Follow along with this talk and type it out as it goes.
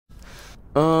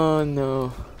Oh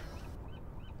no.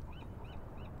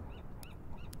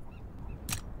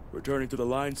 Returning to the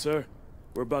line, sir.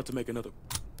 We're about to make another.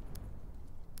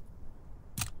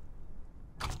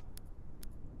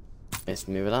 Miss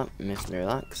me with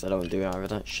that, because I don't do either of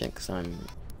that shit, because I'm...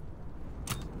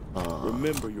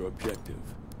 Remember your objective.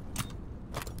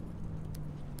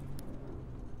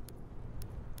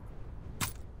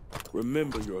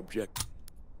 Remember your objective.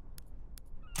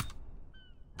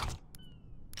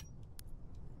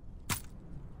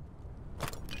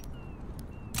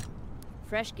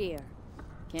 Fresh gear.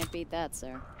 Can't beat that,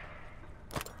 sir.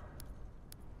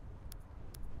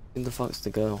 Who the fuck's the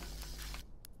girl?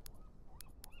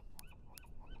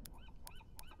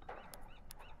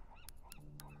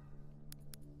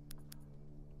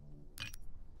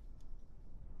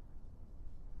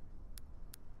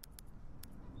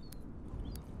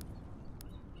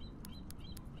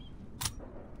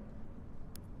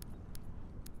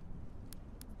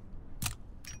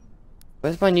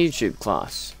 Where's my YouTube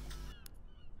class?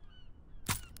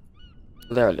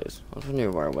 There it is. I never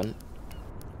knew where I went.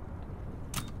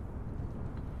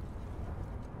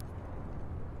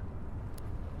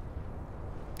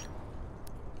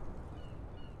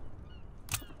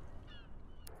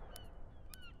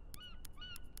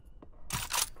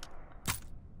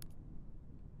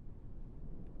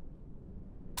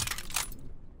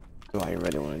 Do I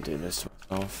really want to do this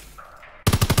myself?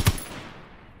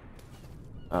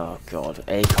 Oh god,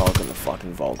 ACOG and the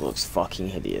fucking Volga looks fucking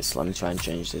hideous. Let me try and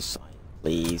change this side,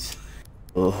 please.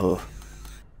 Oh.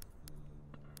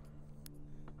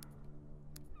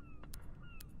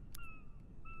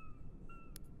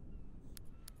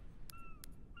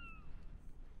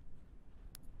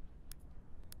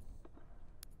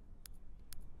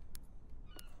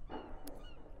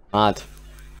 Mad.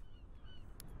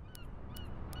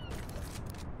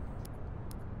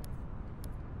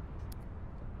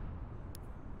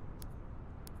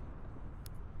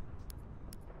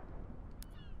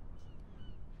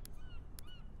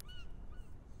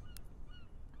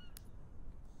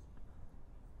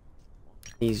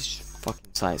 These fucking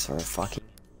sites are fucking...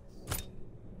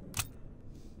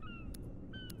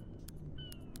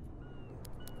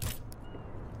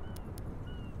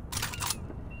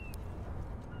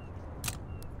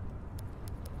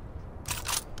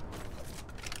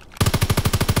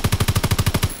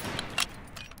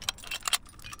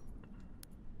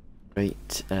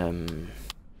 Right, and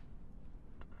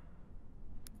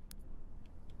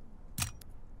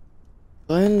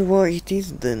what it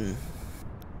is then?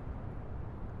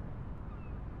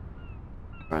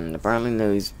 And apparently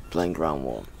now he's playing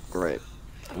GroundWar. Great.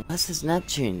 Unless it's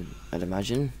Neptune, I'd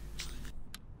imagine.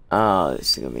 Ah,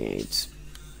 this is gonna be AIDS.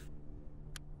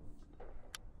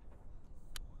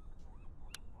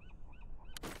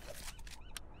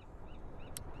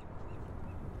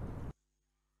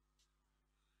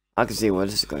 I can see where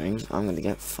this is going. I'm gonna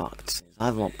get fucked.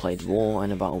 I've not played War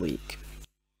in about a week.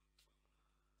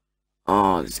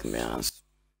 Oh, this is gonna be ass.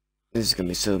 This is gonna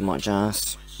be so much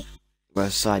ass. A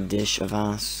side dish of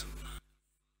ass.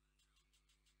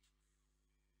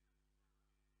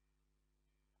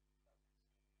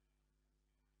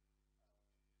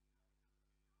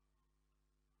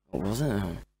 What was it?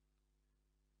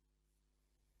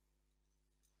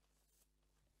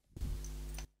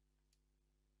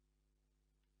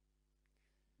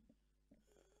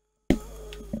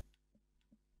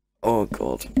 Oh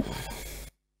god.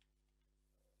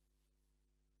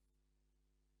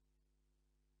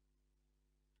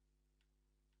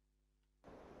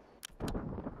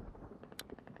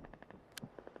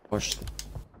 Watch the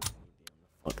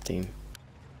fuck team.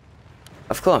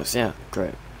 Of course, yeah,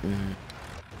 great.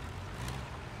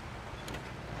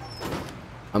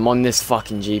 I'm on this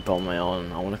fucking Jeep on my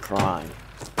own, I wanna cry.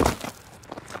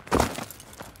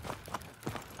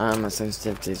 And my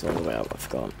sensitivity's all the way up, I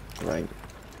forgot. Great.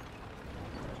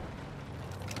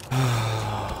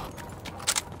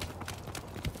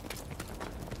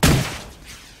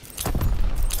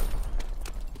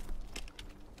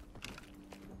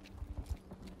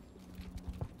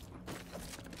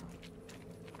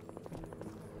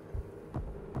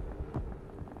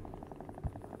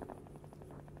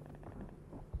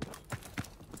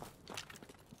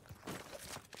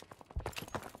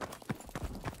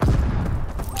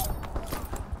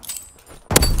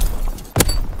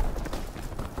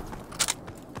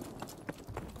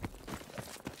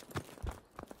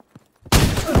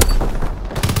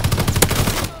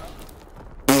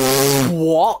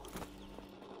 What?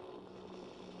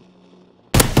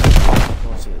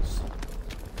 What is?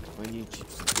 When you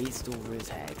just east over his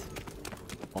head,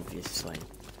 obviously.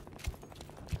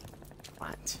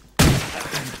 What?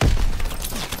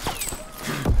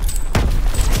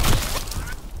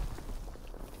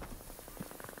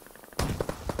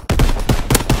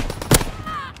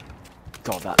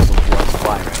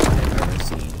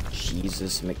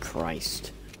 Jesus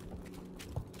Christ.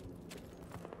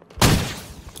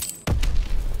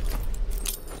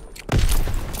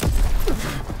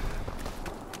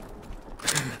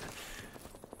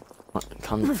 What?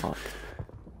 Cunt fuck.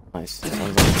 Nice. Sounds like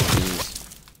a disease.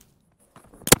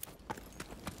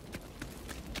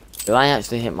 Did I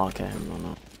actually hit marker him or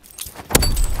not?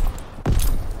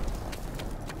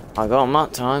 I got him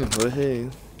that time.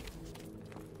 Woohoo.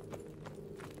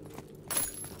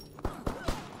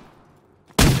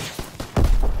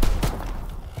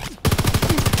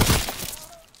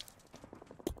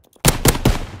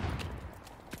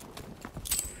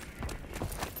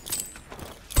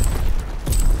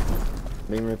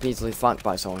 Being repeatedly flanked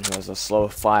by someone who has a slower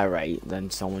fire rate than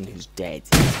someone who's dead.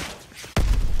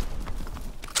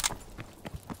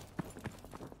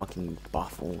 Fucking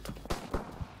baffled.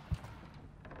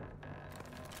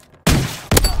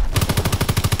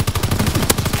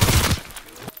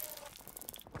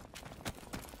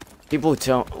 People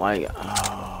don't like.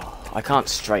 I can't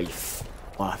strafe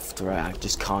left, right? I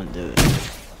just can't do it.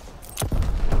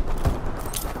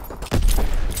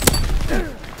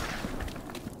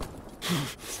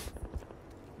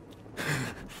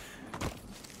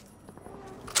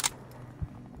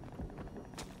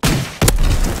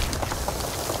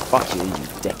 Fuck you, you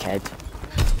dickhead.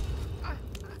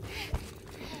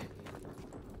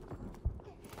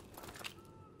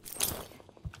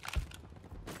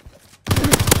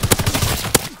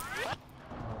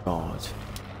 God.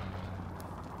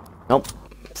 Nope.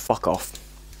 Fuck off.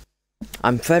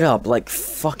 I'm fed up, like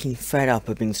fucking fed up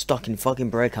of being stuck in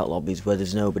fucking breakout lobbies where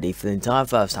there's nobody for the entire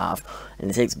first half, and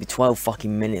it takes me 12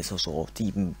 fucking minutes or so to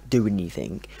even do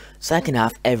anything. Second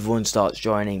half, everyone starts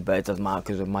joining, but it doesn't matter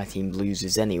because my team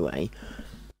loses anyway.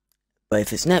 But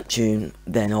if it's Neptune,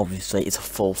 then obviously it's a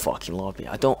full fucking lobby.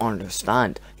 I don't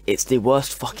understand. It's the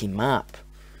worst fucking map.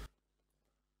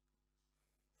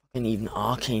 And even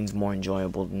Arcane's more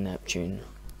enjoyable than Neptune.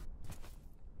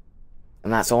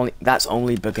 And that's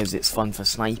only because it's fun for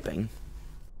sniping.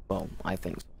 Well, I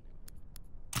think so.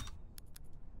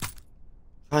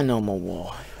 Try no more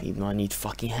war, even though I need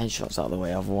fucking headshots out of the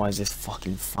way, otherwise this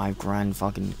fucking $5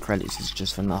 fucking credits is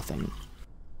just for nothing.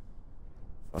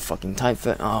 A fucking type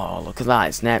fit. Oh, look at that,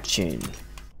 it's Neptune.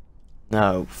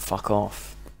 No, fuck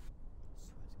off.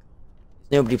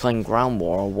 Nobody playing GroundWar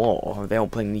or what? Or are they all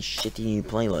playing these shitty new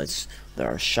playlists that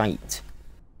are shite?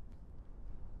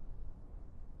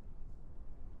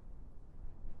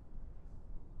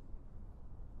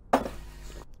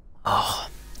 Oh,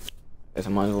 guess I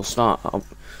might as well start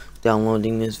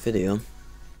downloading this video.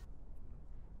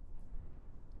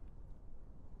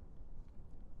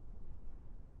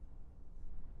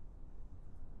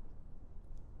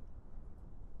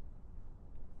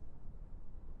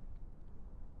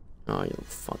 Oh, you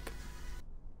fuck.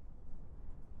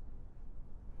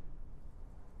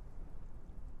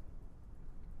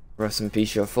 Rest in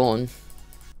peace, your phone.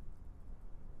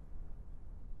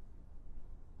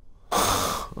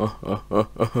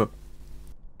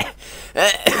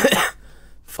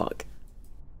 Fuck.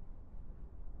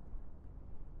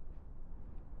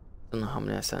 I don't know how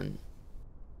many I sent.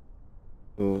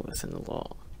 Ooh, I sent a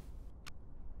lot.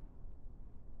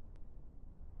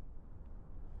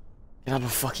 Can I have a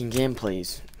fucking game,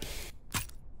 please?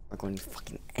 I'm going to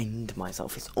fucking end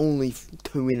myself. It's only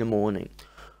 2 in the morning.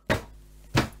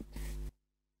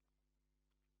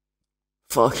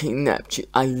 Fucking Neptune.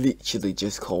 I literally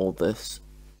just called this.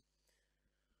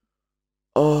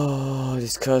 Oh,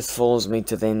 this curse follows me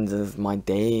to the end of my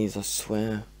days, I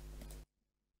swear.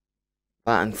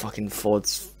 That and fucking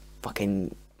Ford's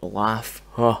fucking laugh.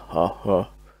 Ha ha ha.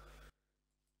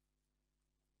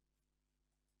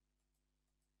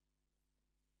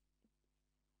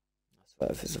 I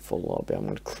swear if it's a full lobby, I'm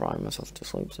gonna cry myself to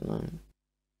sleep tonight.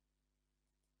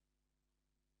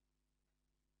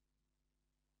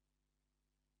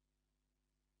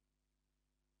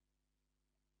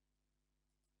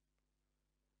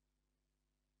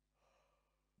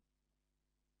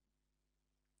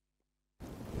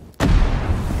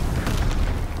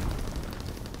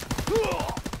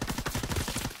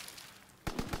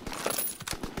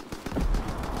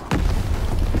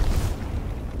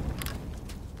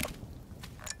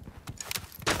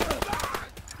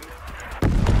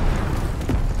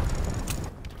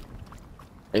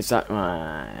 Is that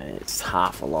it's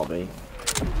half a lobby.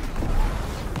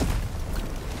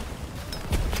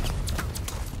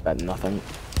 Better than nothing.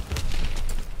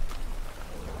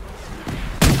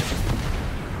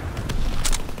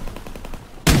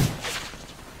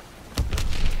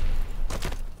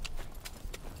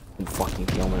 I'm fucking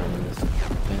killing on this.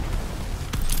 Okay.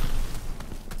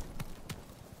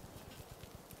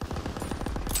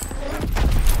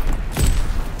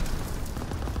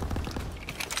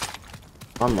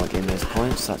 I'm not getting those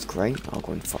points, that's great. I'll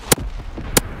go and fuck.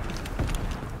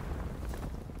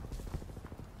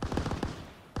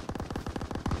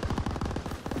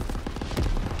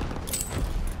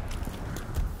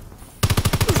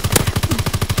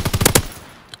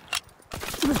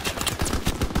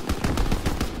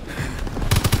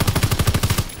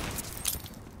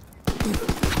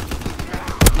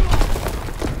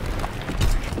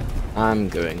 I'm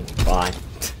going. Bye.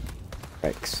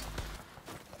 Rex.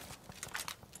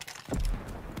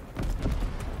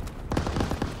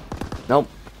 Nope.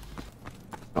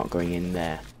 Not going in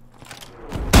there.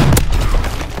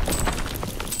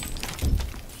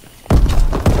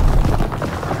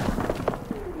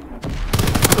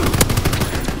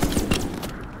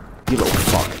 You little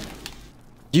fuck.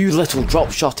 You little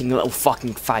drop-shotting little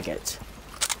fucking faggot.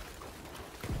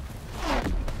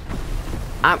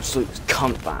 Absolute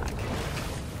cunt bag.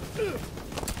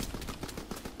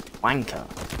 Wanker.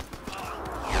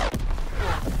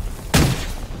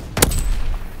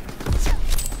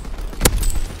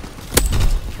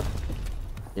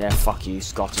 Yeah, fuck you,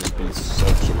 Scottish beast,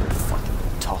 circular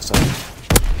fucking tosser.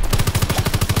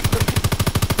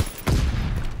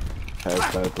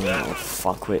 Turbo being little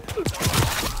fuckwit.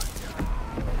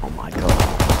 Oh my god.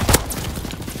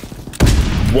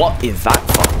 What is that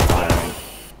fucking firing?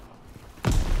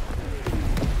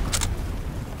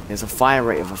 There's a fire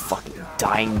rate of a fucking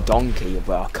dying donkey with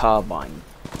a carbine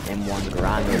in 1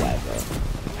 grand or whatever.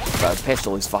 But a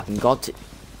pistol is fucking got it.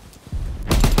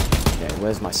 Okay,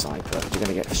 where's my sniper? You're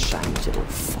gonna get shanked, you little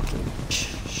fucking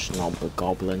schnobber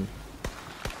goblin.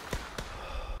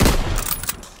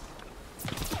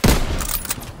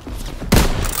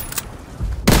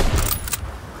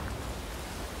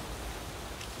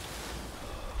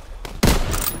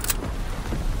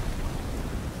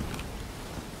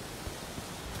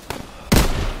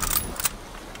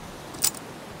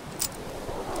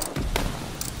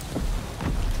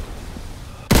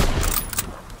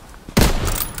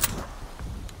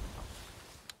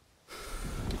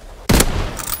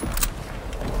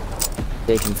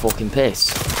 Taking fucking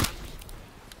piss.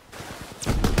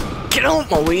 Get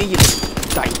out my way, you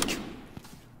dyke.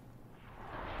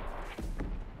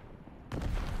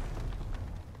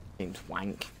 Name's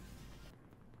Wank.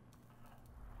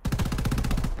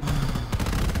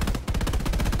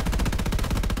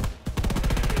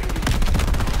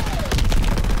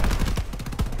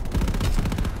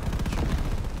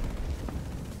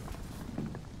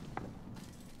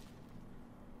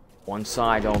 One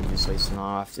side, obviously, so now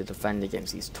I have to defend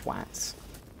against these twats.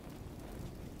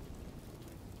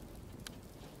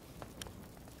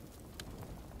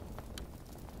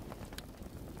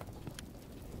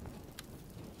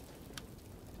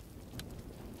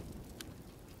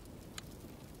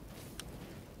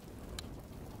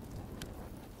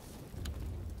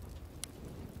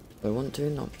 I want to,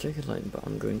 not particularly, but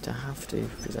I'm going to have to,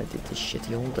 because I did this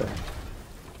shitty order.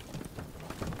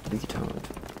 Retard.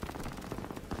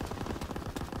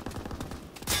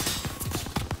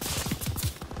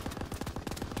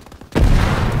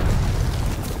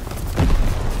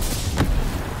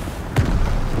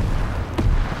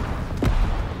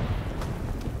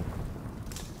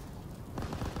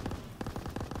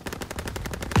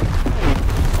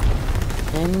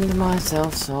 End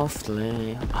myself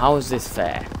softly. How is this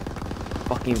fair?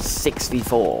 Fucking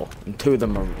 6v4, and 3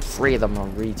 of them are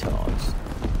retards.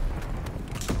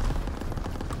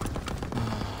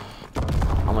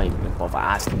 I'm not even gonna bother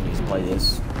asking you to play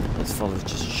this. It's full of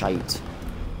just shite.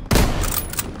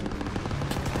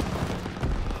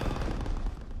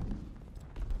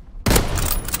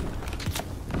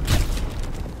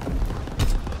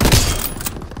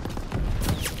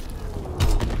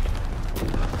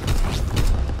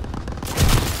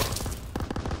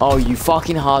 Oh, you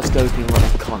fucking hard-scoping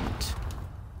little cunt.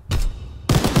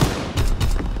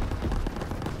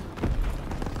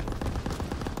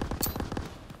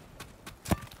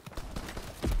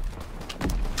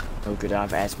 Oh good, I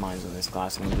have S mines on this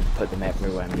class. I'm gonna put them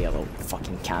everywhere and be a little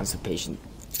fucking cancer patient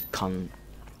cunt.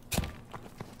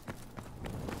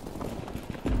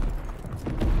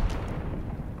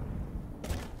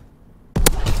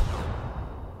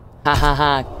 Ha ha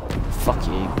ha. Fuck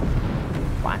you.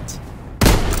 What?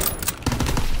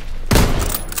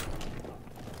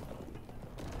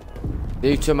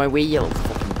 Due to my wheel,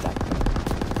 fucking deck.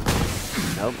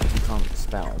 Nope, you can't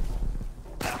spell.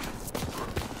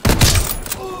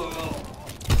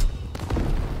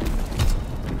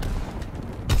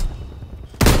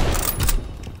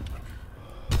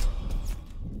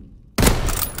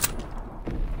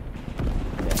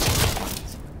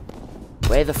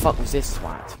 Where the fuck was this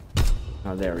twat?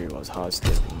 Oh, there he was, hard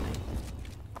skipping me.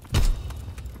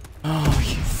 Oh,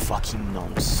 you fucking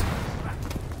nonce.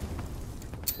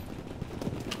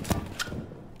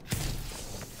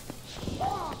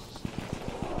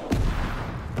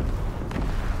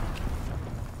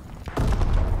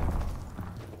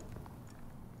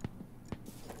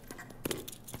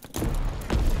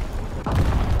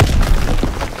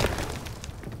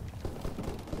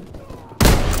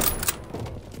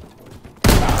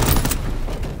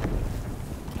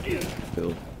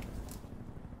 Cool.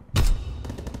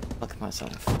 Look at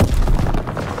myself.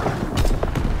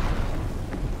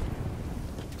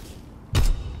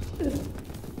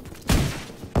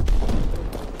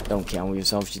 Don't kill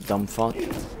yourself, you dumb fuck.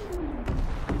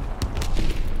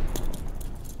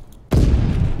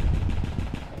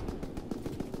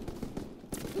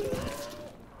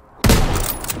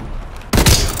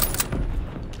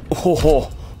 Ho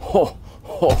ho ho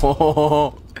ho ho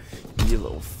ho. You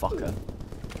little fucker.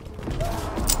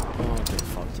 Oh, get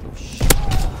fucked, you little shit.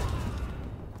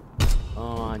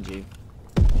 Oh, and you.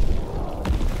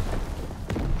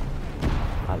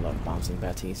 I love bouncing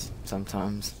Bettys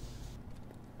sometimes.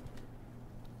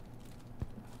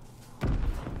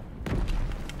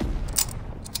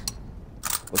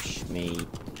 Push me,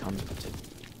 come to.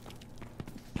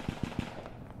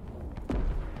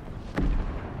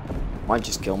 Might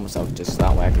just kill myself just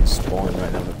that way I can spawn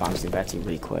right now with bouncing Betty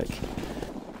really quick.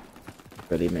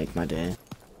 Really make my day.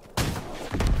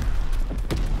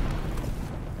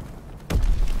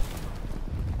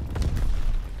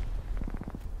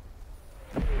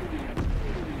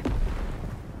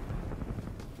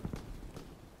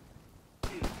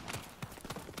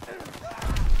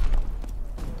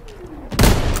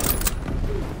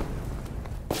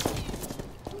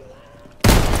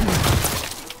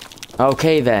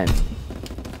 Okay then.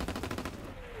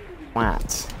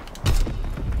 What?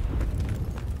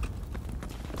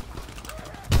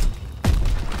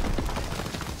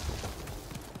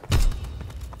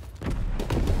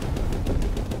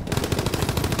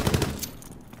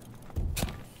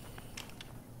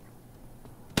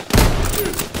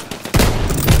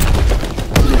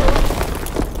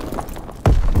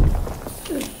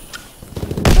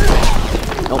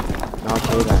 Nope.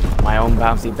 Okay then. My own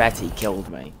bouncy Betty killed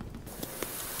me.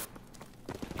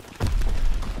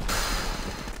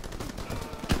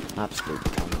 Absolute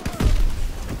cunt.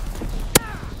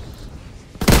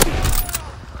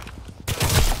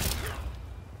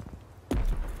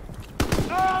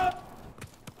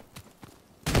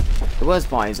 The worst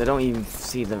part is I don't even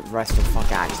see the rest of the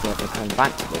fuck actually ever coming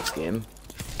back to this game.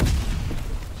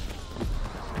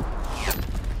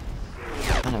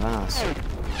 Kind of ass.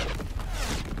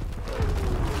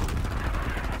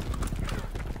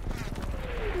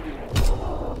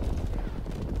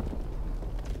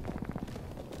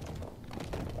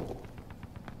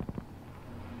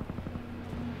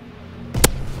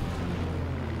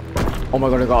 Oh my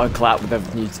god, I got a clap with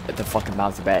the fucking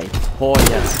bouncy Betty. Oh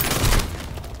yes.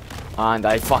 And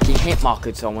I fucking hit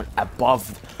marked someone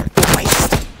above the waist.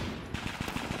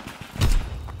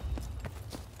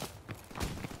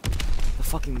 The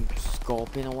fucking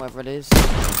scorpion or whatever it is.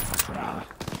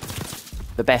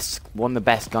 One of the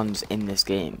best guns in this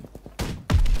game.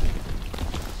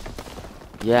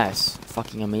 Yes,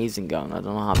 fucking amazing gun. I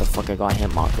don't know how the fuck I got a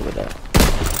hit marker with it.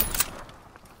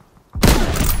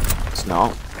 It's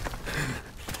not.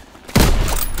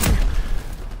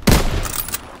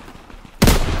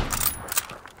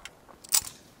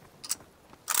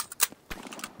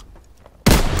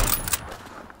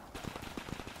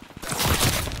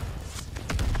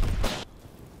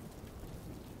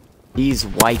 These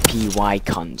YPY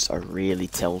cunts are really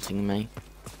tilting me.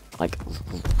 Like,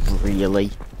 really.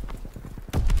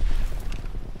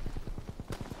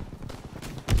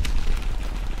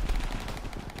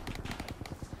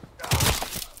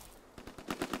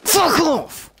 Fuck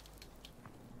off!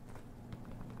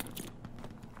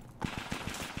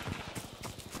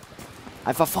 I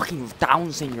have a fucking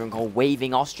Down syndrome called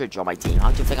Waving Ostrich on my team.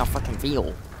 How do you think I fucking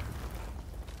feel?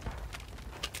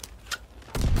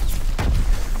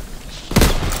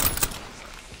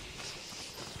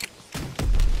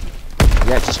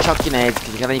 Yeah, just chuck your nades,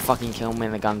 because you can't really fucking kill me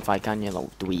in a gunfight, can you,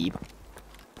 little dweeb?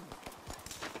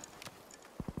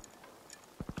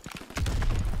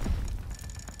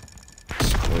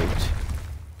 Screwed.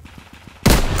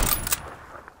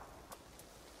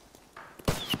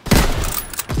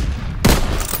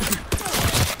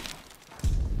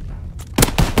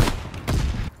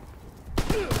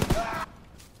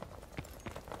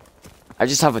 I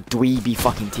just have a dweeby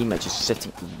fucking teammate just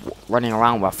sitting, running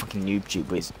around with a fucking noob tube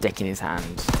with his dick in his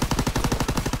hands.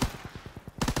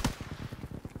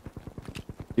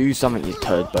 Do something, you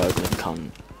turd burglar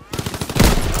cunt.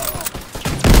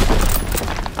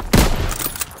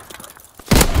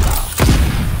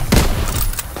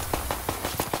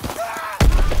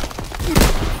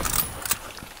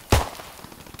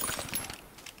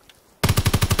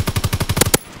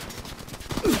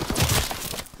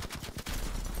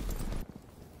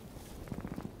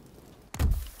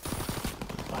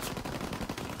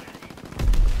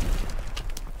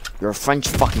 You're a French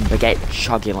fucking baguette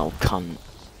chuggy little cunt.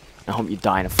 I hope you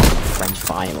die in a fucking French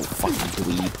fire, little fucking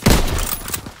dweeb.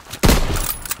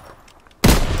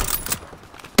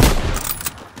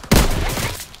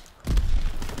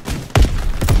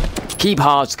 Keep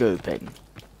hard scoping.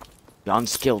 You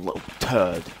unskilled little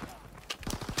turd.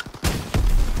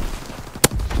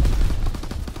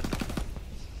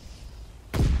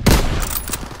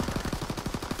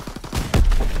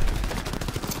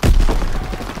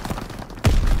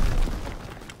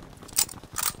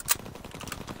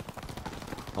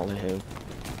 Probably who?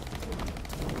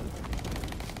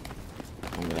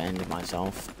 I'm gonna end it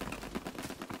myself.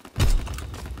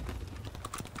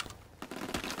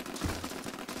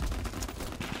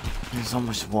 There's not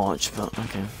much to watch, but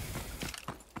okay.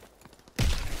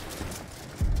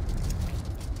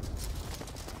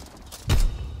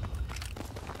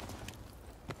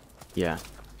 Yeah.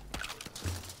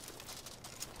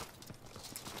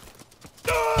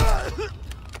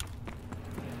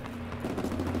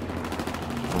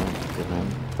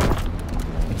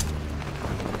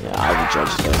 Yeah, I will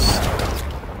judge this.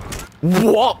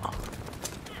 What?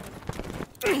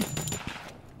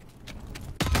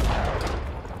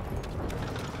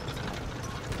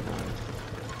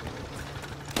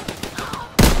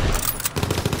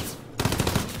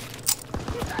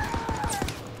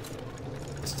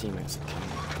 His teammates are coming.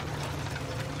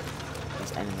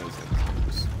 His enemies are coming.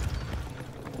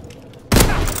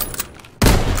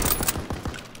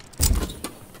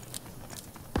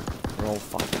 We're all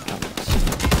fucking coming.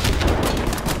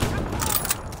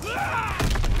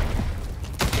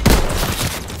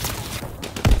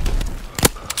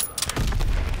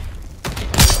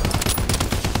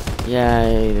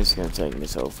 Yay, this is gonna take me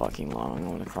so fucking long, I'm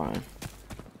gonna cry.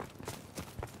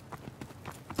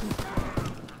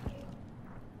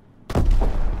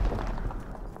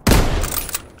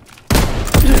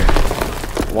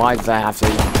 Why did they have to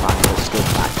even try and escape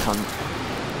that cunt?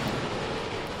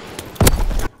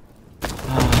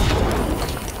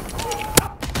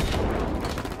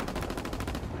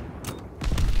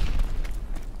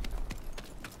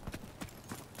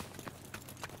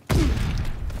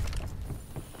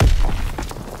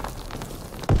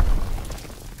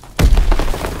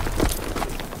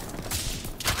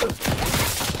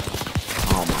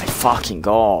 Oh my fucking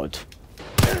god.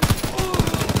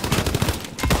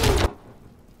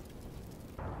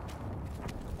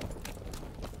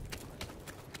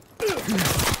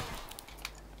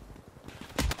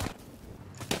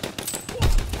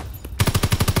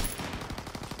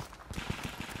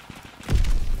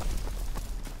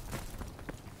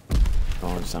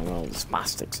 Oh, some of all the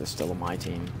spastics are still on my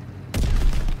team.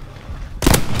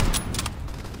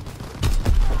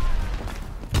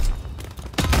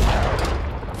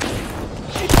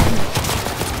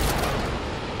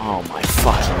 Oh my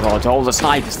fucking god, all the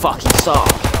snipers fucking suck!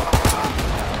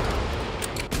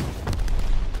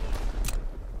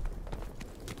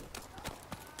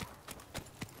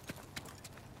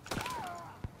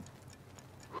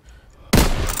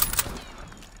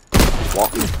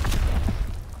 What?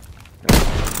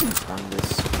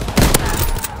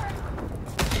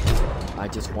 I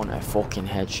just want a fucking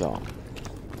headshot.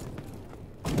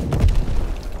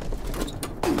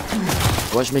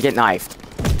 Watch me get knifed.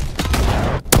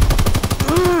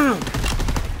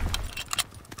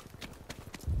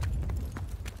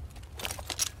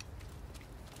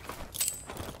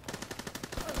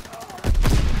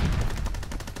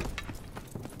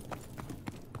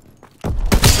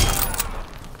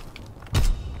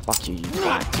 Fuck you, you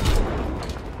twat.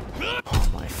 Oh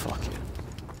my fucking.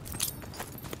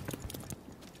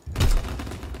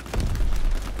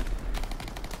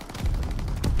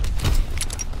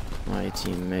 My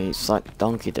teammates like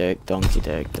donkey dick, donkey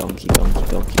dick, donkey donkey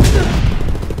donkey dick.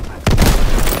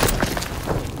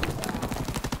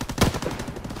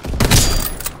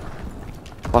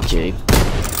 Fuck you.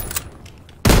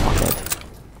 Fuckhead.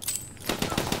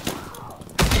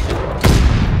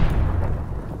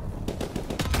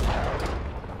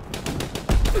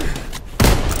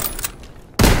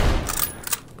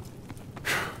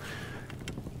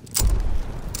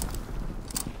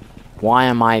 Why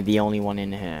am I the only one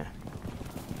in here?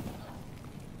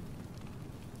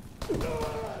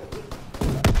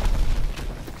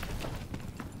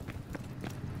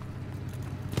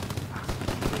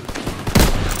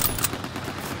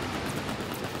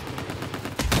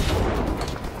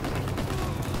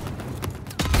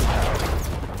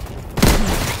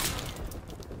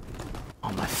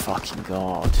 Oh my fucking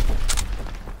god.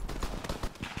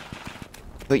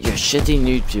 Put your shitty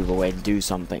noob tube away and do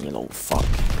something, you little fuck.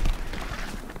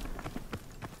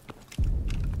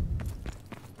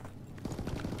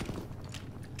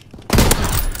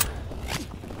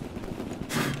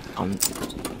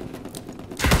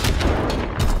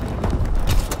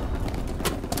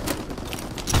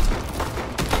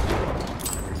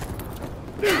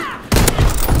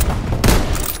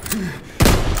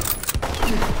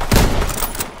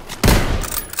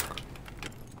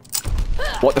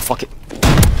 What the fuck?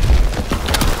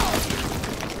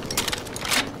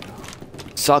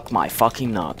 Suck my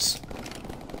fucking nuts.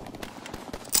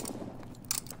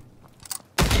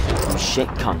 You shit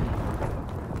cunt.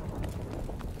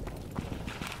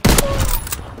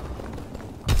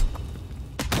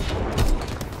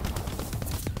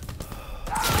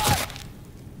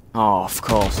 Oh, of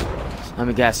course. Let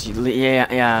me guess.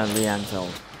 Yeah, Leanne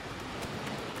told.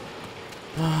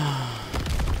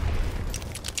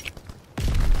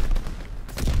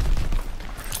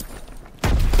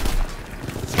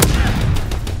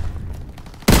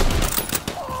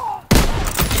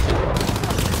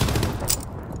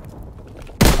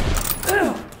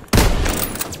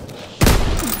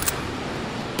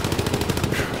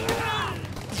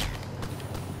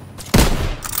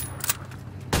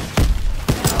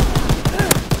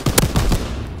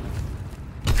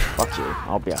 Fuck you.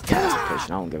 I'll be a cancer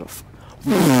patient. I don't give a f.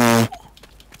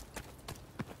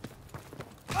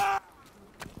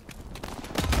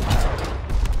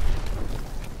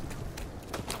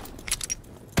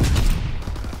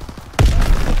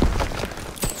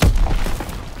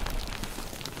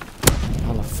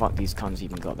 How the fuck these cunts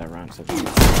even got their ranks up?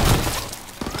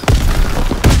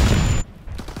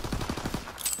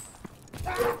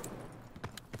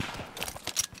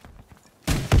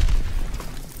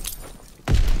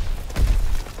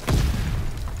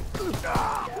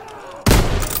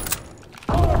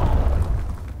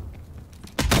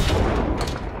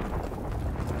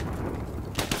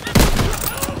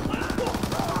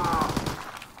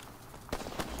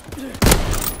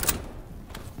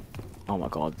 Oh my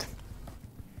god.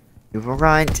 You were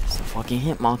right, it's a fucking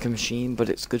hit marker machine, but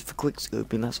it's good for quick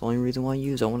scoping. That's the only reason why I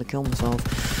use it. I want to kill myself.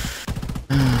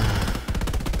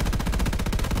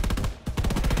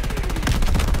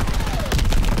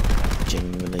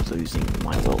 Genuinely losing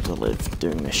my will to live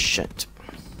doing this shit.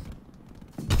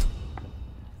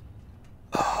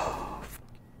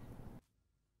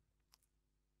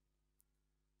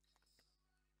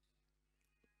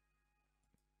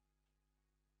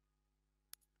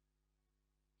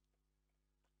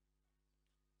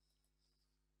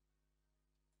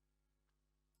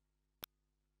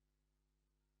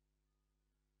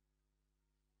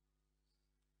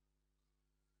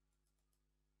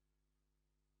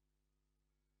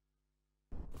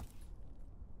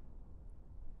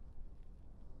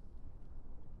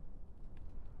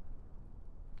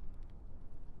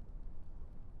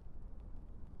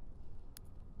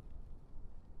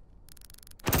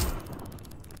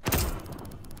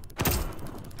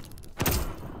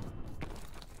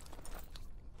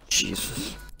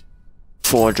 Jesus.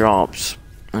 4 drops.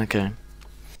 Okay.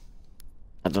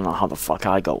 I don't know how the fuck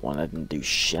I got one. I didn't do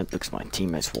shit because my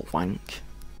teammates were wank.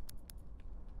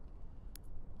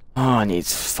 Oh, I need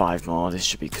 5 more. This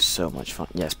should be so much fun.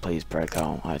 Yes, please break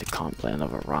out. I can't play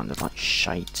another round of that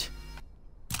shite.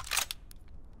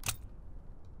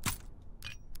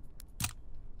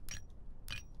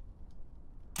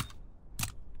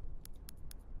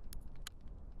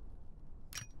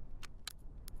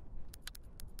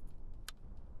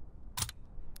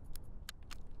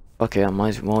 Okay, I might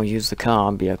as well use the car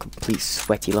and be a complete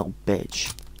sweaty little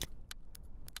bitch.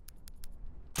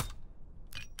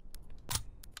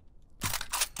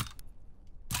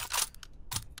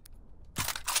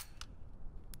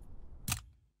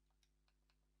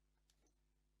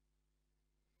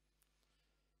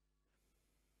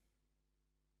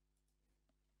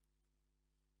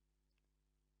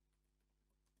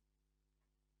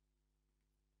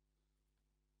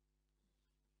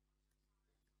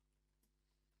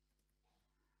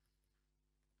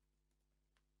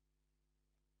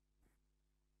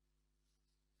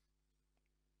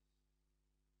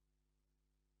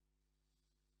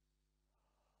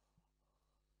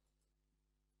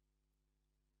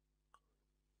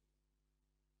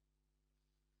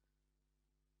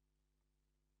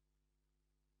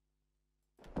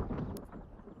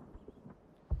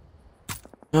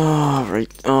 Oh,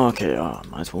 right. Oh, okay,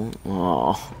 might as well.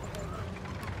 Oh.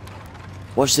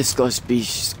 Watch this guy's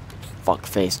beast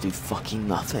fuckface do fucking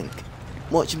nothing.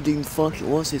 Watch him doing fucking.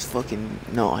 What's his fucking.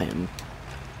 No, I am.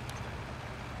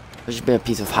 There should be a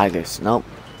piece of haggis. Nope.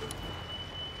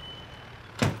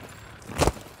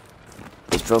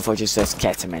 His profile just says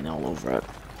ketamine all over it.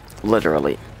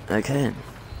 Literally. Okay.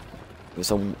 With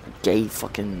some gay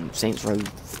fucking Saints Row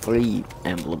 3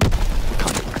 emblem.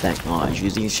 Technology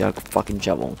using a fucking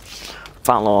shovel.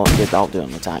 Fat law, get out doing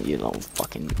the attack, you little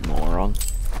fucking moron.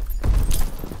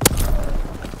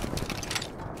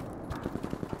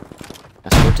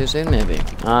 That's what to say, maybe.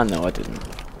 Ah, no, I didn't.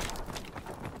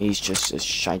 He's just as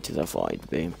shite as I thought he'd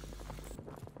be.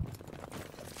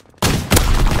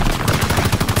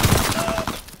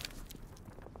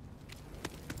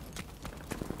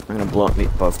 I'm gonna block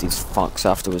both these fucks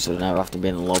afterwards so I never have to be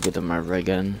in the lobby with them ever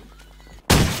again.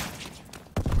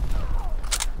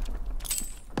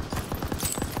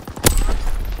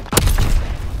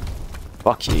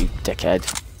 Fuck you, dickhead.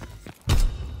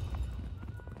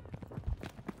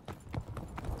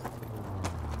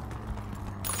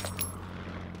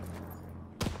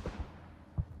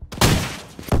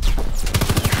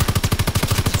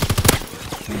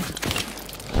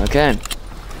 Okay.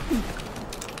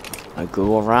 I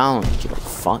go around, you little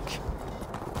fuck.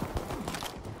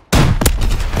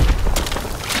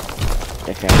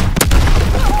 Okay.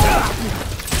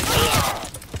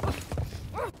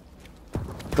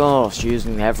 Gosh,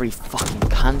 using every fucking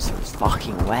cancerous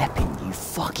fucking weapon, you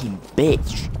fucking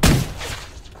bitch.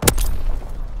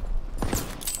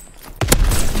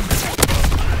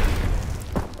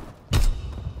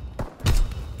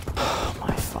 Oh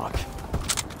my fuck.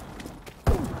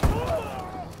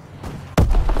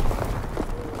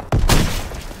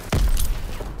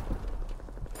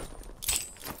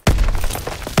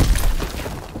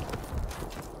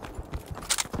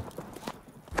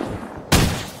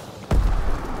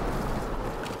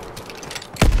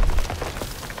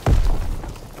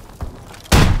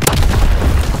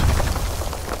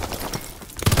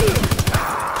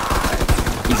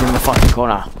 In the fucking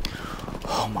corner.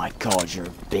 Oh my god, you're a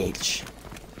bitch.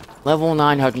 Level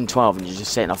 912 and you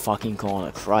just sit in a fucking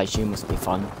corner. Christ, you must be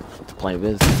fun to play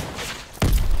with.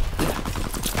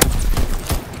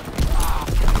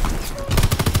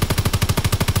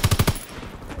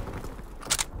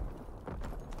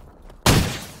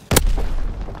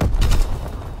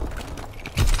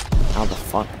 How the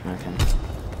fuck? Okay.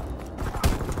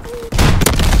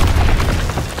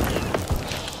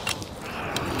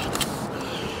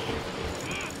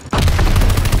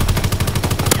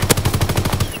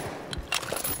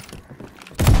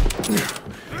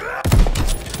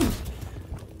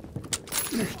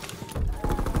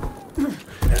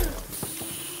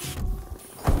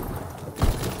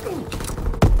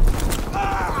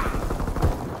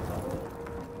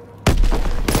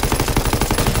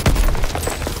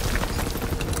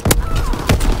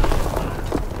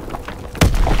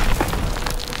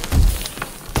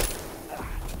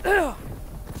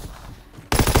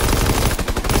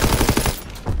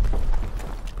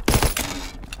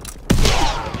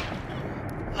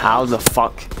 How the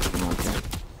fuck? Okay.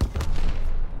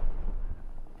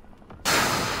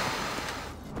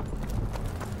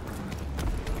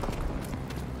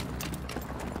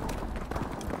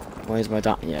 Where's my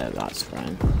dad? Yeah, that's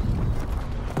fine.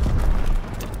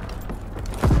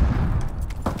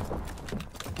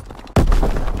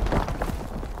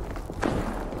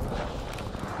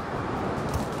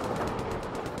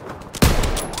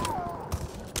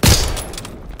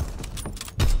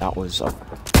 That was a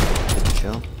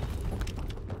chill.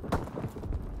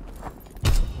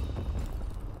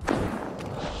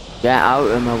 Get out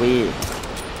of my way.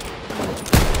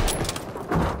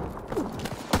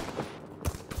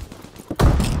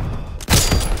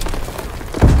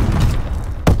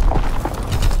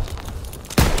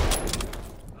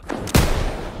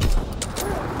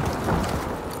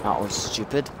 That was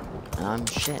stupid. And I'm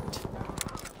shit.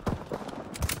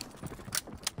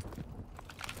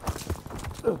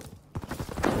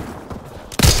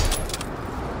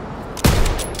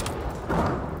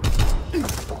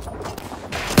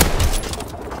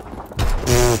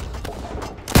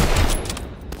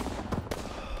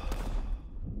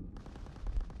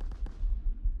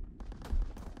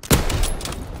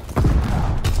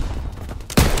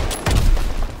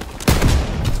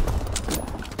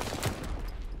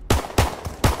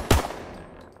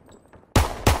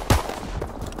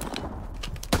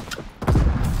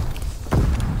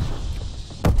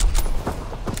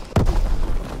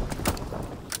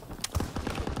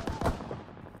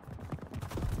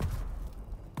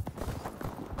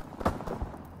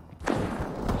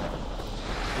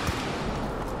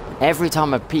 Every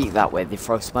time I peek that way, they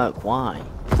throw smoke. Why?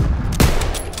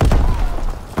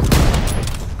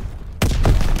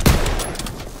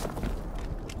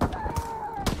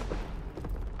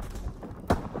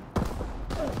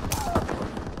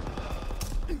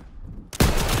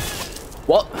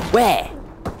 What? Where?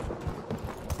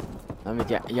 Let me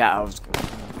get. Yeah, I was.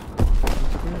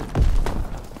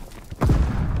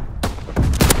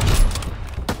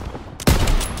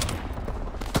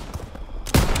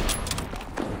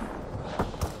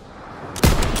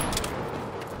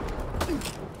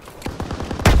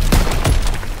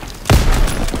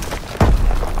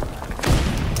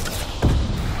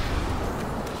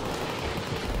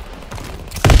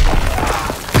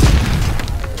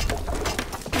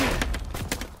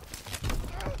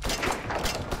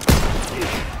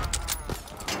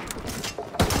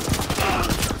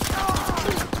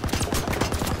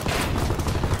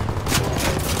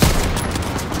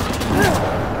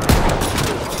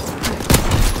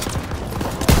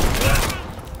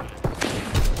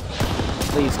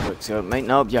 quick scope, mate.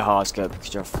 Nope, you're hard scope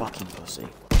because you're a fucking pussy.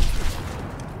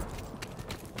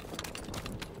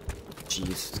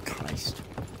 Jesus Christ.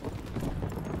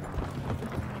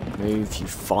 Move, you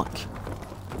fuck.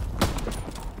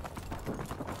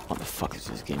 What the fuck is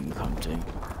this game come to?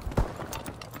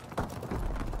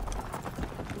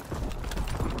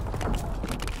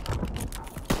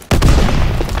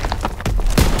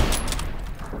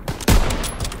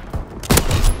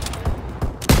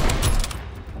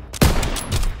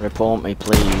 Report me,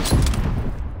 please.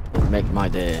 Make my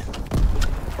day.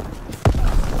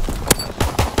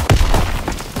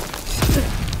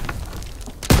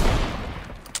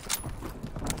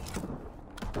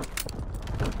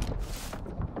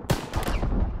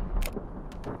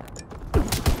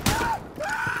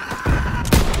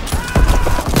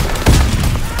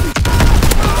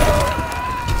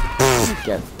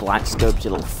 Get black scoped,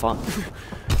 you little fuck.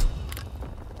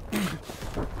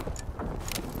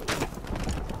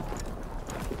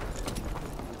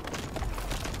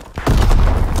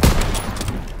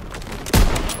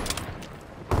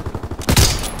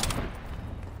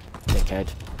 Dickhead.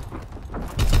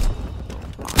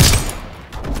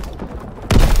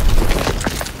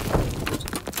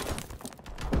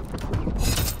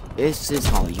 This is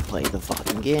how you play the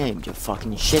fucking game. You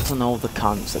fucking shit on all the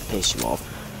cunts that piss you off,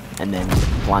 and then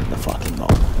plant the fucking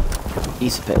bomb.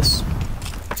 Piece of piss.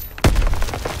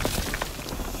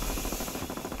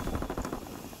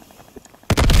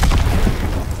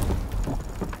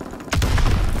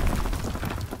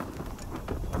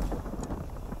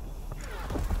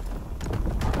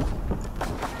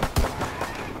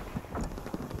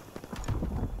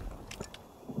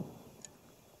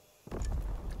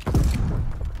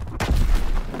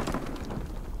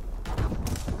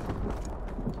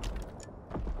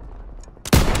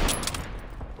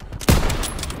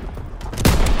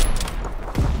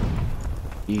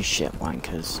 You shit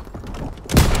wankers.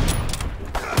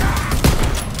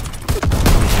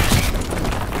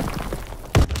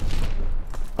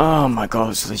 Oh my god,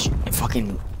 it's the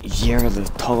fucking year of the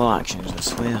toggle actions, I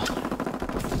swear.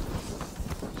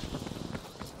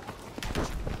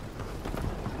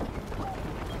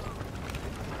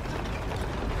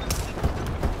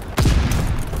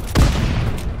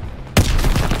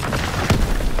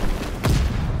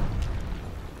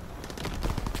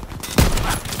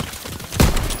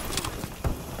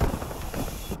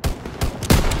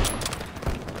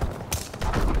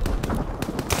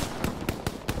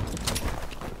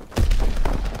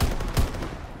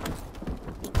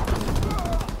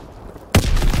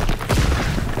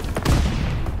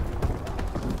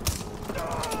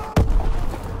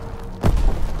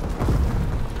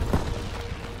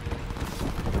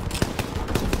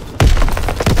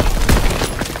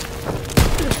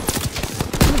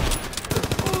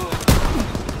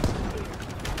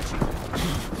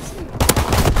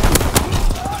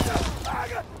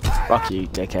 Fuck you,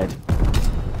 dickhead.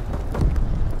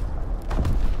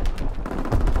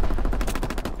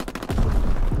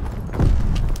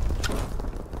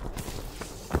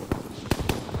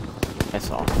 Piss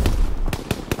off.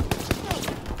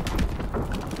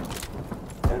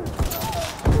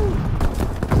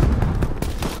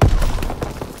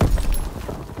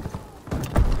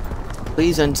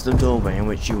 Please enter the doorway in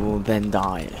which you will then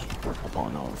die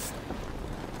upon of.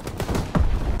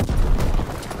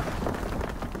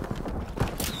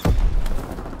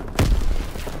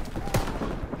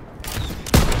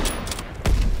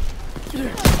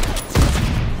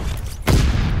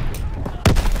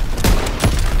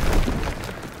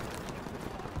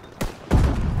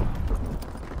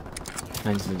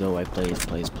 Enter the doorway, please,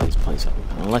 please, please, please.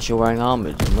 Unless you're wearing armor,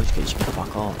 in which case you can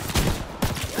fuck off.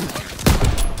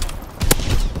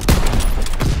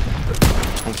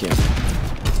 Thank you.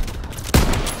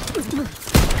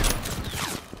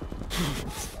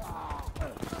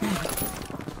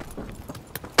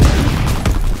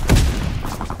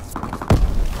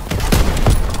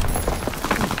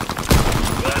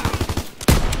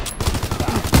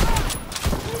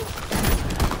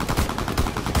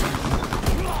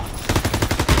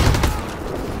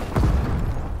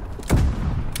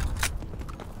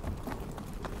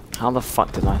 How the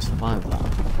fuck did I survive that?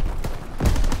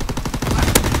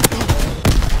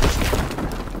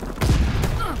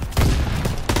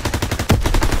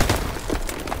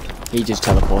 He just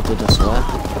teleported, I swear.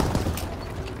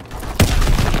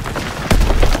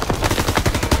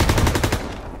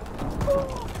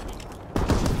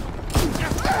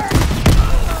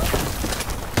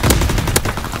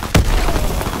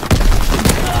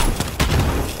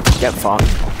 Get fucked.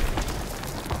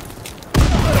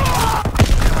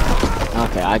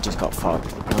 Okay, I just got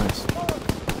fucked. Nice.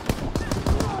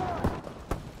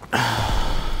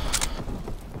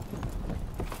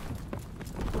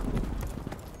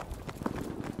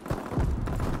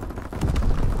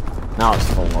 Now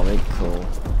it's full of it, cool.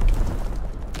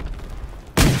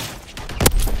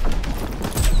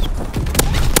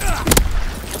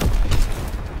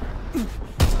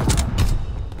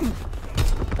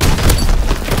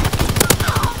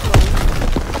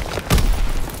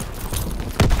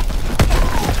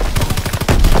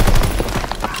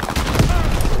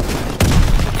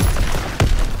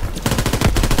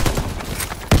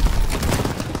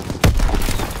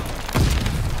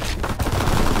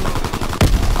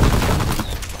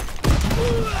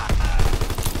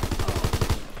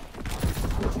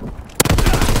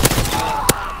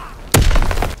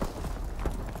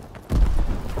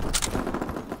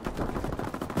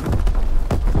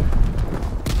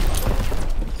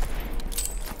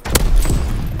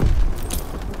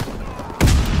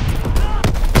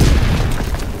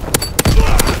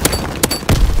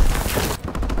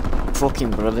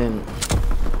 Fucking brilliant.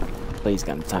 Please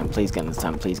get in the tank, please get in the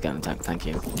tank, please get in the tank, thank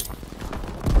you.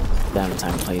 Get in the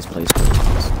tank, please, please,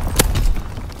 please.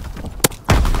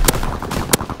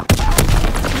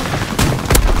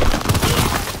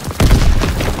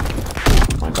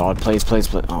 Oh my god, please, please,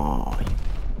 please. Oh.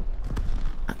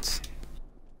 That's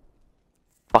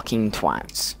fucking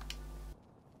twats.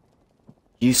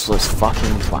 Useless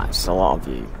fucking twats, a lot of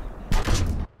you.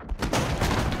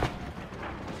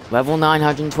 Level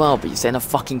 912, but you sit in a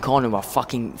fucking corner with a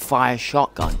fucking fire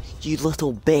shotgun. You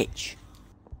little bitch.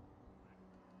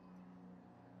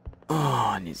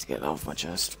 Oh, I need to get that off my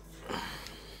chest.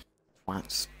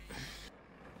 Once.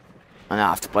 And I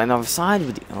have to play on the other side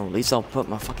with you. Oh, at least I'll put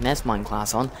my fucking S-Mine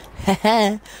class on.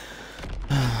 Heh.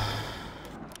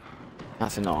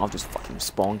 Actually, no, I'll just fucking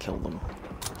spawn kill them.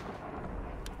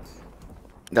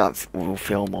 That will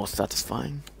feel more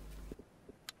satisfying.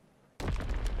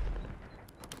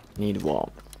 Need what?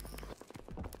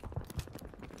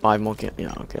 5 more kills?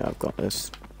 Yeah, okay, I've got this.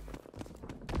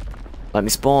 Let me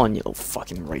spawn, you little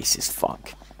fucking racist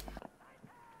fuck.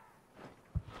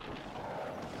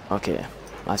 Okay,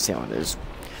 let's see how it is.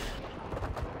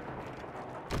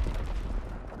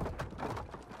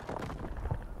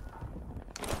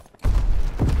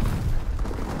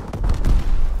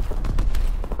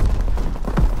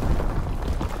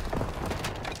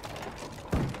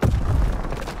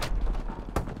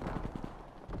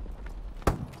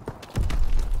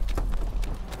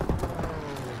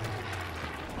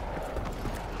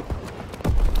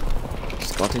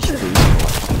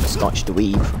 Scotch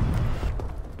dweeb.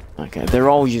 Okay, they're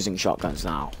all using shotguns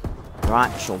now. They're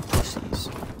actual pussies.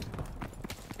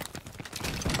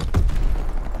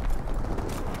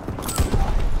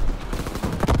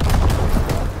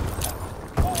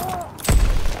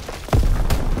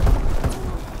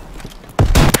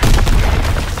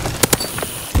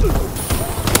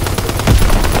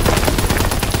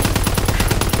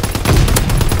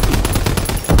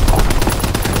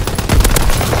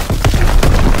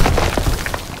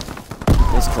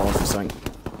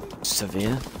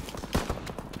 Severe.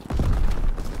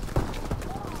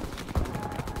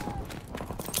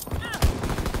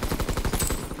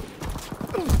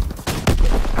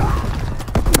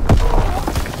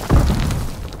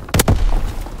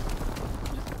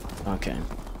 Okay.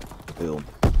 Cool.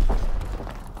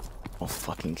 I'll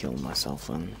fucking kill myself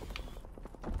then.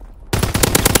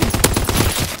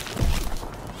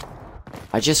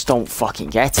 I just don't fucking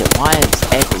get it. Why is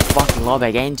every fucking lobby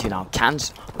I get into now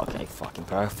cancel? Okay, fucking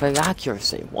perfect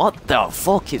accuracy. What the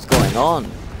fuck is going on?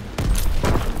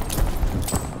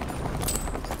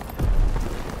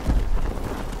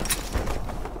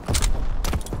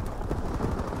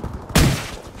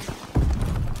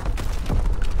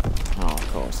 Oh,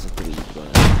 of course, the bleed, but...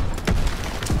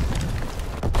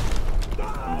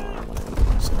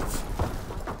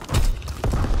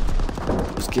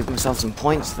 Just give myself some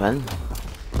points then.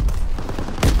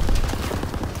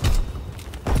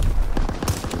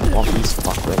 What these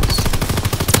fuckwits?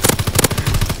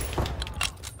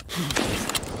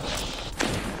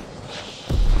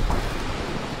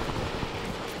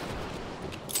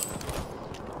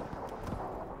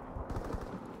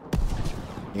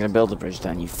 You're gonna build a bridge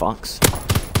down, you fucks.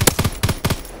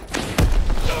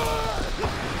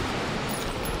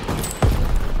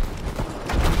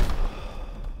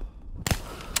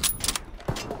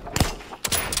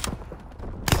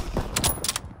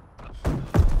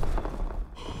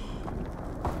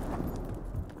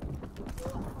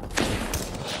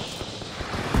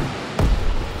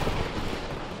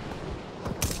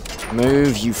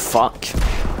 Move, you fuck.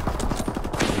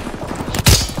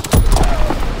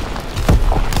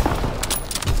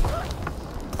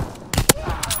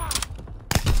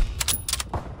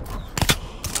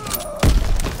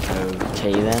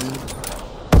 Okay then.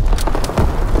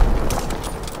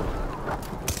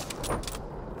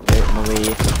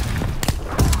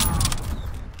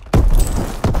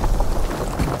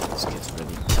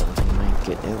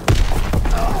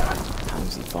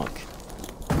 Pansy fuck.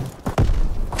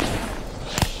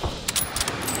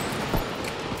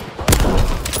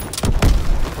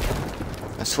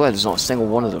 I swear there's not a single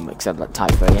one of them except that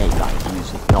Type 38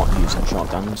 that not using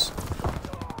shotguns.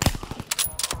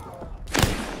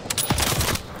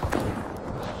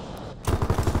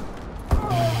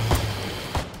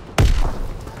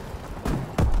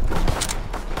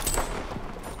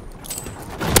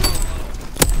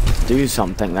 Do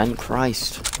something then,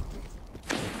 Christ.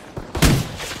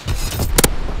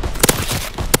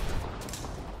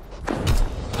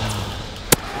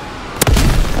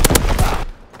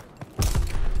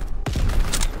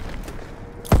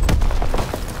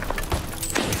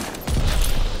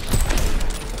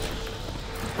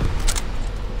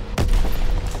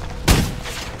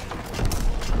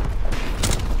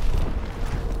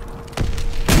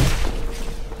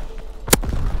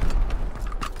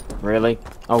 Really?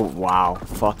 Oh wow,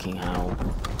 fucking hell.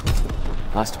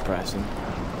 That's depressing.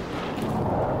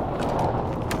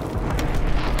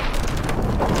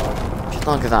 Just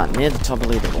look at that, near the top of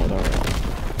the leaderboard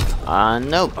already.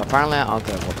 Nope, apparently I'll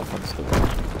go. What the fuck is going on?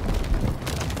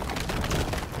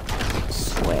 I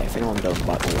swear, if anyone does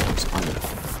back the walls, I'm gonna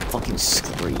fucking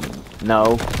scream.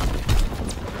 No.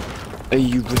 Are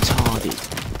you retarded?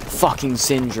 Fucking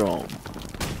syndrome.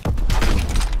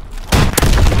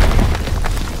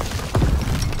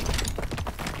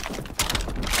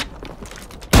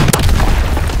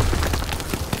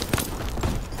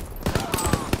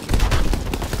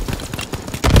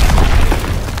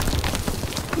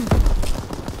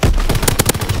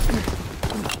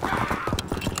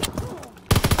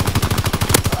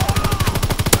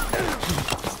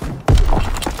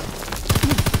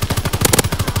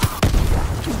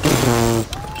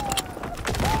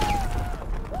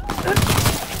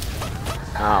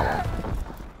 Oh.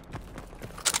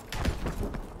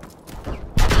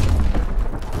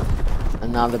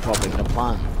 And now they're probably gonna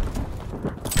plan.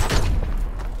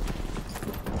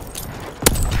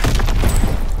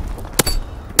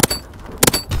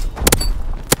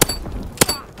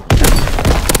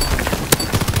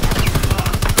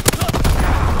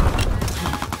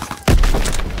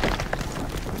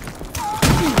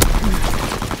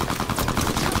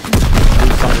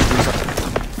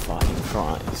 Fucking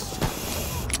Christ.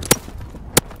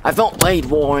 I've not played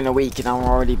War in a week and I'm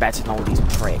already better than all these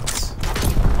pricks.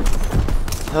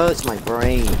 Hurts my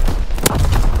brain.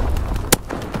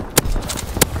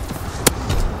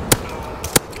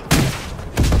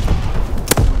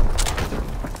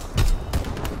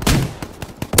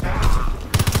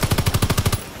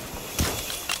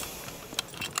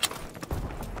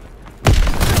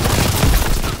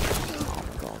 Oh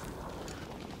god.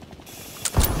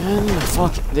 And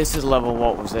fuck, this is level,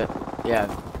 what was it? Yeah.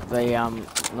 The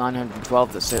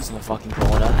 912 that sits in the fucking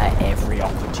corner at every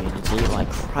opportunity. Like,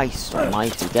 Christ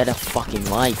almighty, get a fucking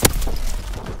life.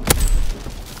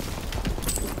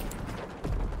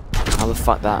 How the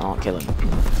fuck that not kill him?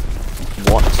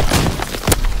 What?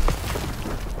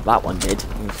 That one did.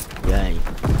 Yay.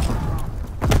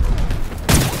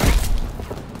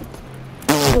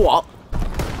 What?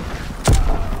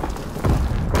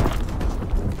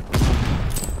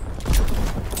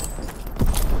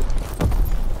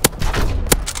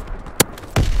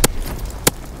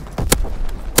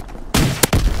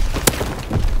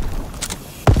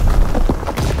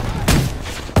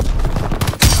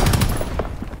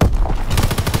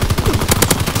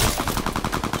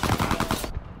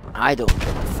 I don't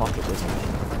give a fuck at this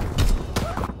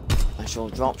point. I shall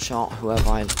drop shot whoever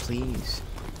I please.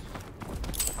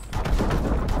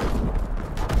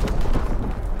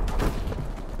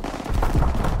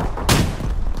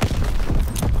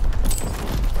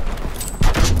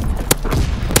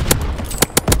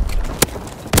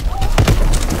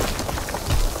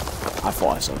 I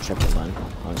thought I saw triple then.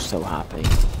 I was so happy.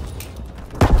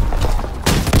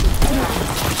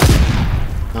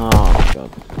 Oh god.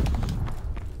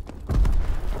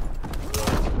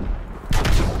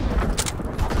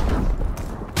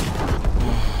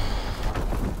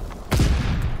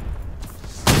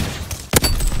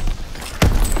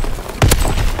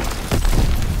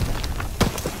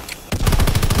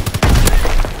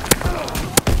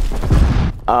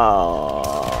 Oh.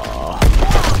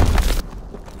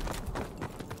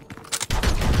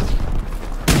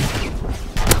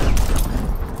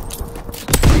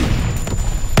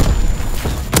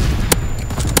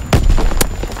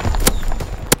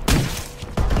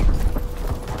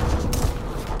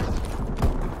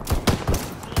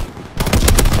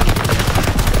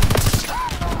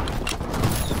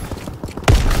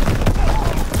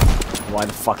 Why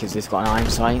the fuck has this got an iron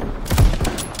sight?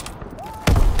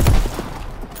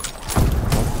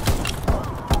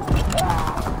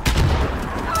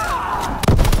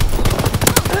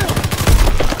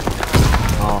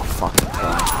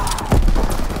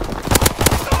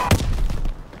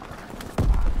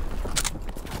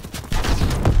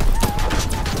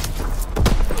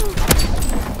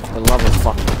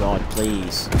 god,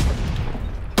 please.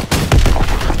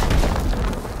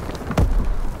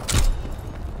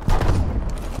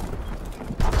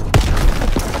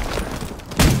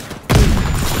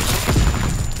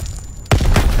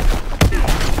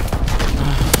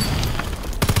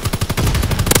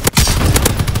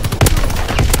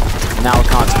 Now I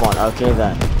can't spawn. Okay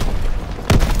then.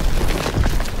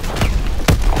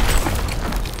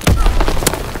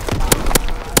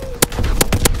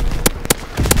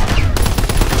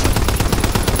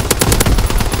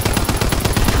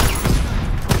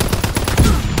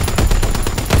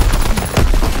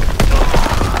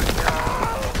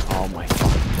 Oh my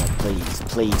fucking god, please,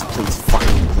 please, please,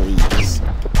 fucking please.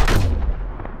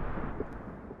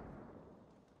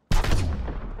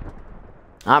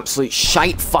 Absolute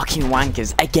shite fucking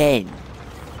wankers again.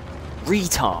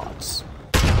 Retards.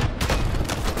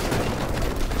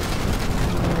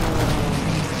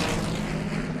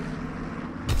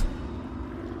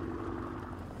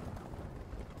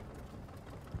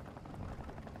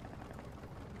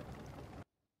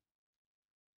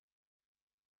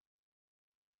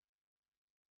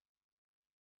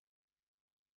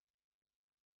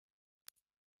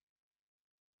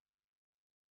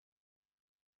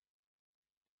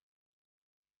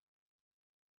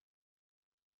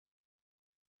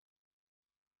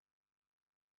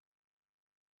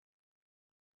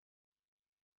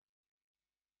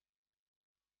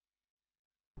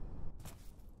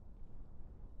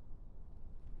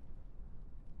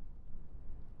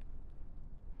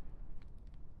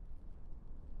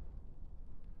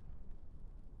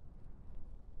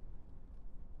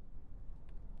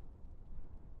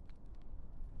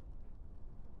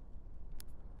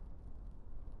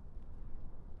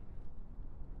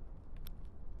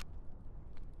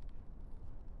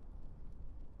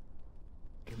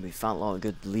 We felt a lot of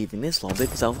good leaving this lobby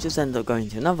because I'll just end up going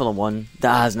to another one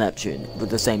that has Neptune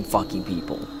with the same fucking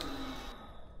people.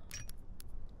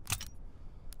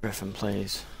 Griffin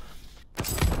plays.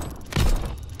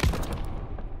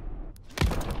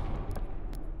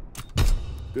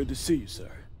 Good to see you,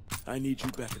 sir. I need you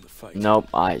back in the fight. Nope,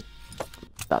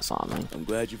 that's not me. I'm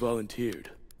glad you volunteered.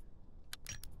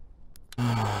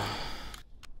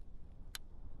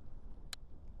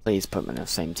 Please put me in the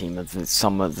same team as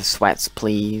some of the sweats,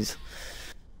 please.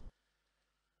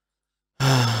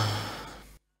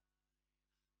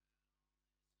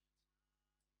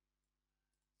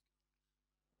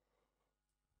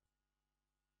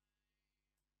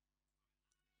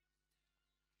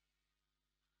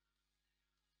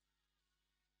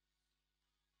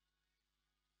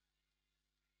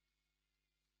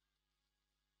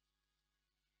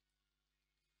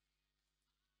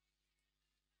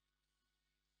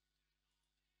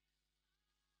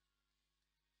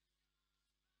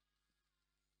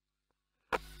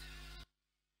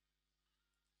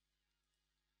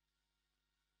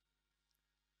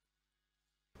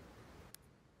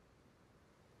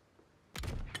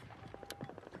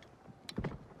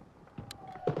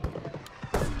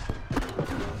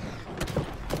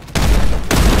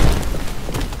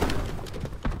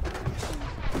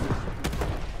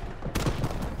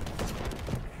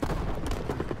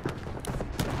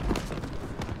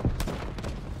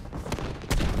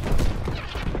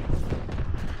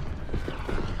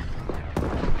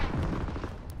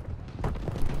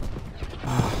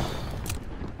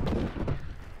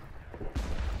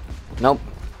 Nope.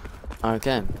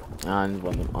 Okay. And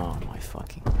one. Oh my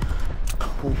fucking.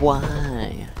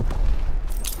 Why?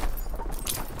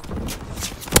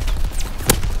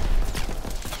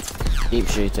 Keep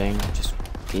shooting. Just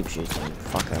keep shooting.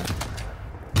 Fucker.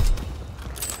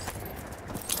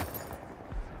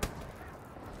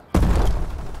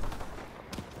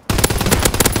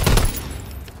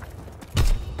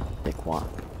 Pick one.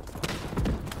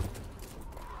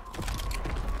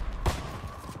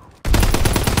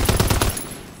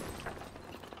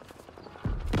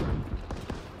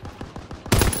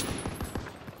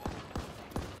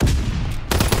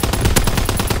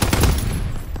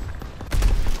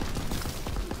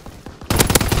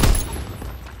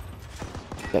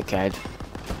 Dickhead.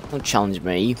 Don't challenge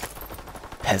me,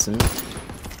 peasant.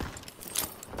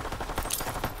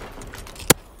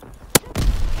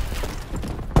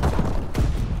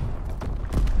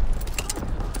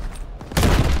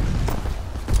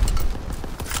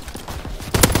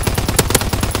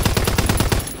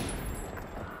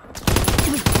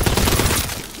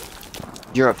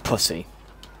 You're a pussy.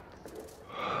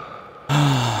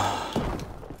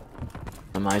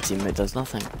 And my teammate does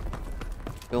nothing.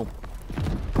 Cool.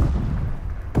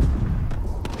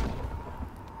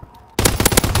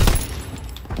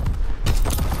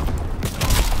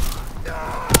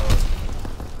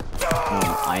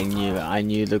 I knew it. I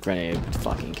knew the grenade would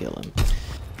fucking kill him.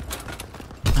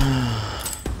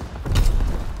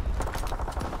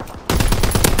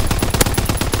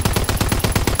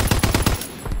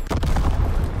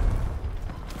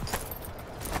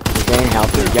 Regain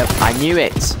health. Yep, I knew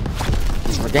it.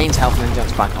 He regains health and then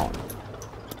jumps back on.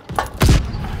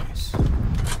 Nice.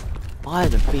 Why are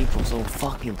the people so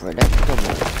fucking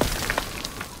predictable?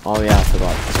 Oh yeah, I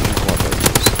forgot.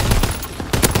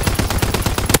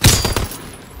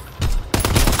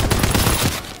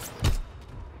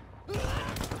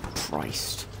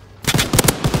 Christ.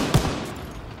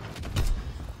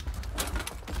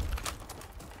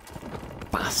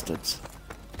 Bastards.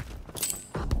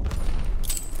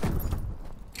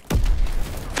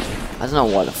 I don't know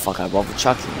what the fuck I bothered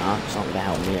chucking that. It's not gonna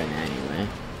help me in anyway.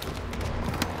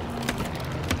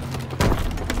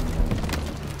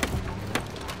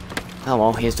 Oh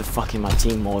well, here's to fucking my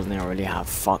team more than they already have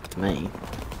fucked me.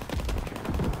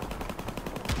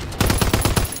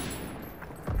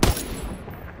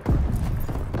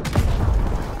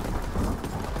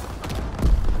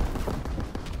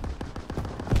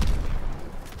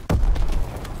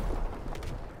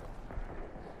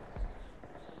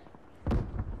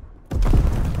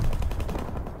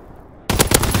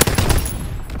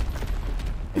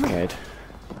 Dickhead.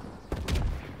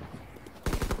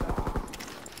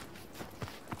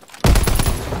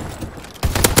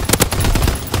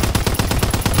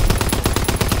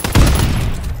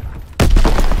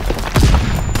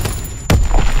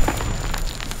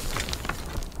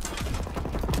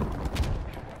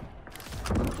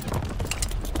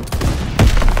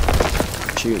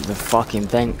 Shoot the fucking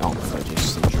thing. Oh, fudge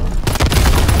syndrome.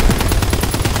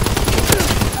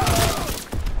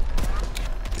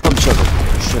 I'm sure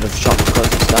I should have shot the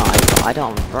closest guy, but I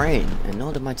don't have a brain, and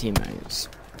nor do my teammates.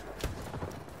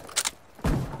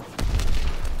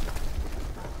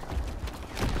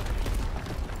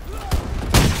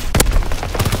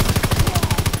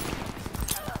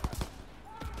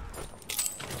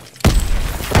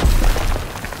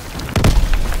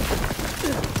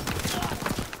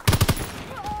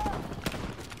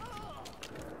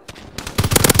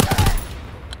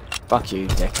 Fuck you,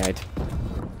 dickhead.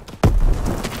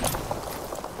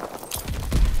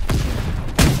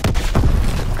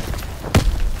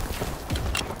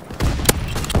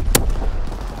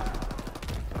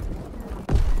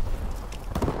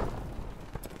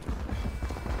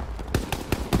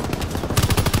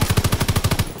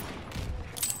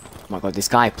 Oh my god, this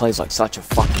guy plays like such a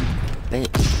fucking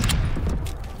bitch.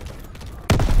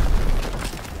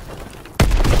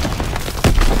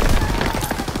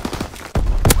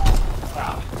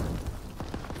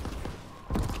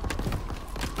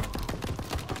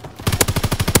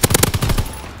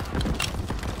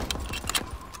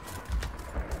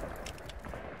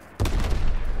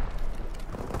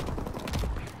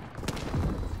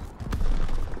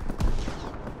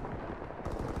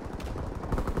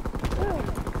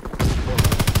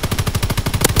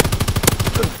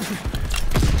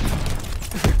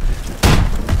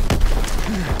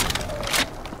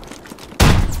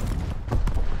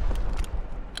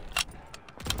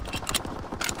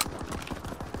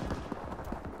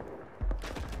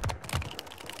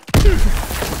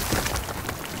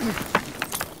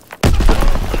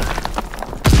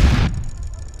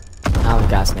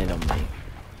 Gas nade on me.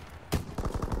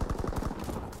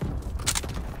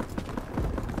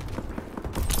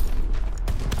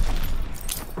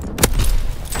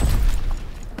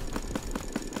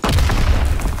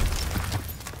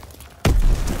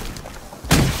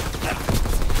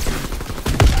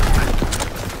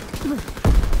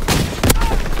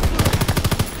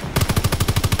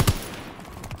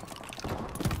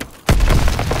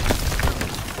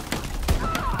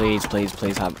 Please, please,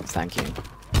 please have. Thank you.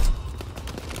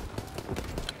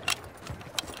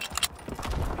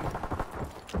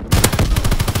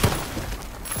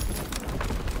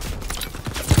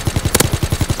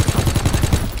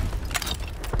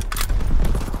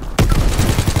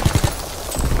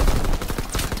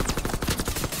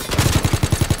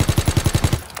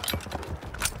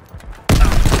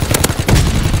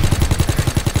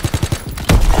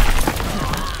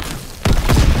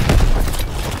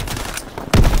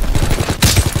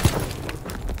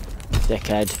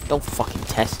 Dickhead, don't fucking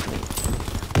test me.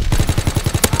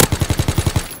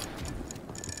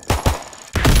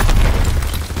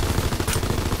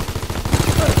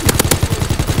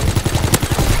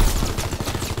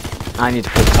 I need to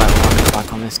put title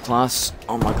back on this class.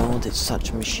 Oh my god, it's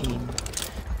such a machine.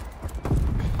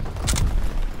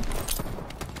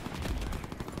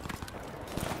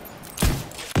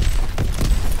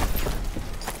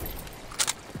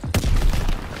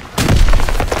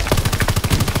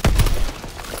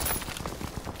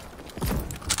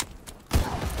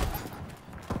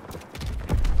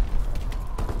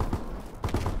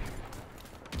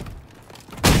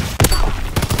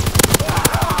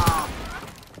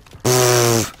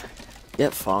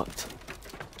 Get fucked.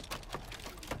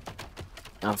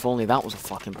 And if only that was a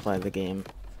fucking play of the game.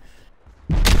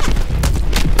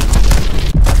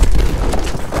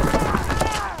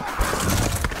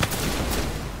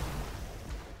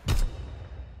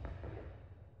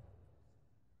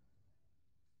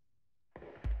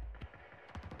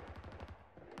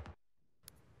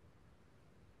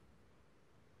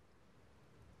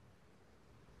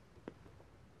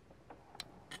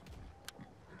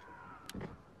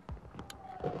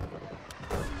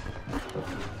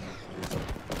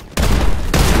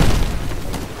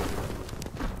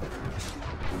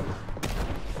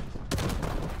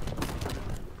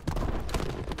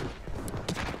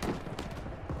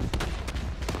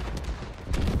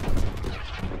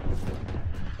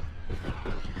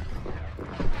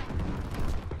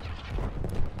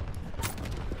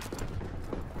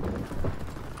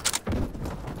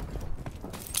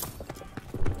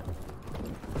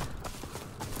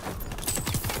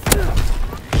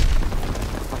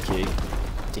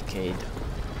 Decade.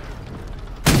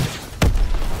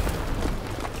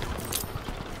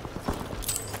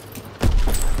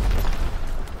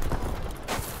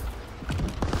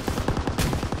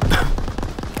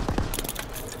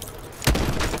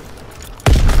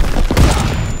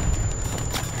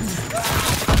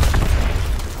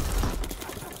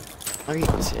 Alright,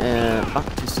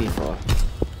 back to C4.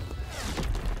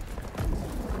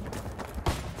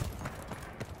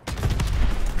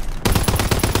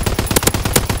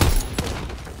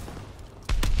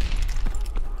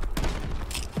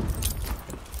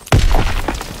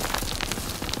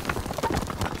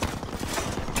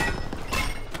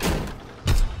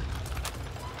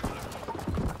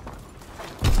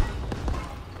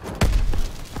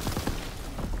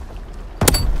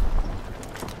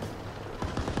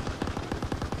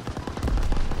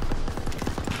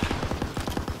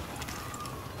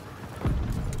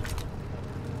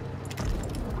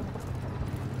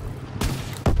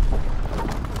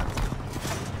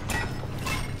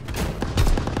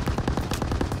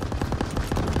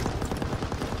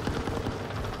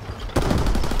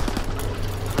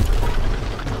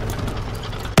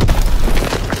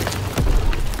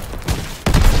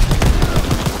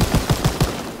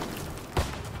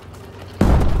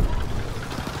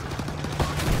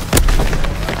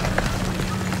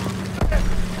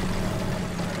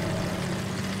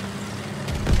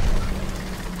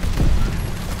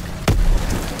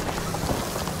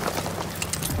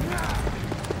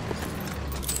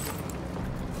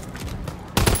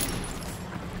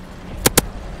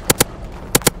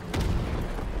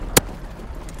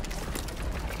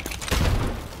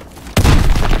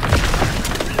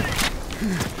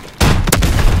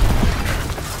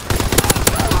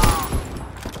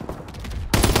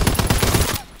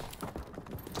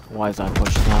 Why is that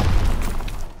pushed now?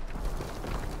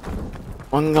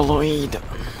 Mongoloid.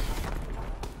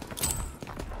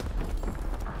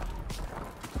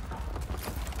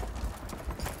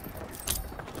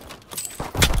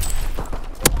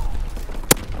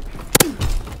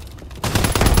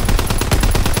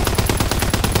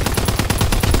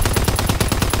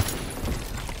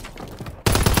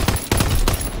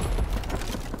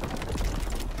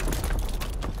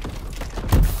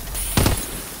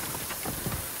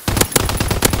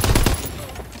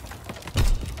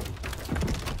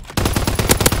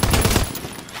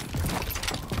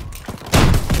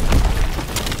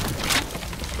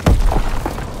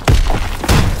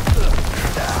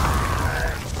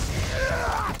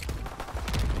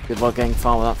 Good luck getting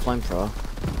far with that flamethrower.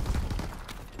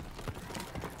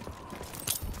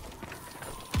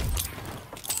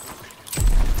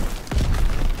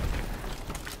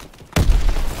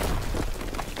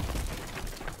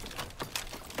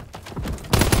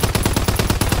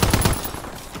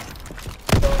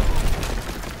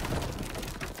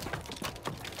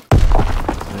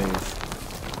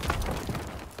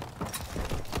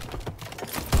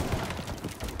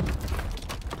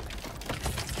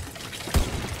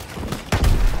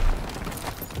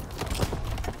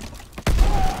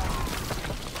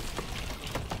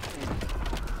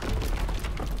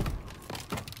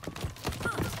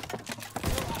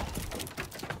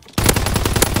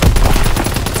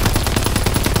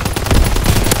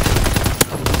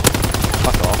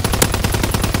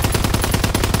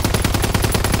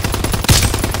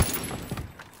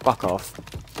 Fuck off.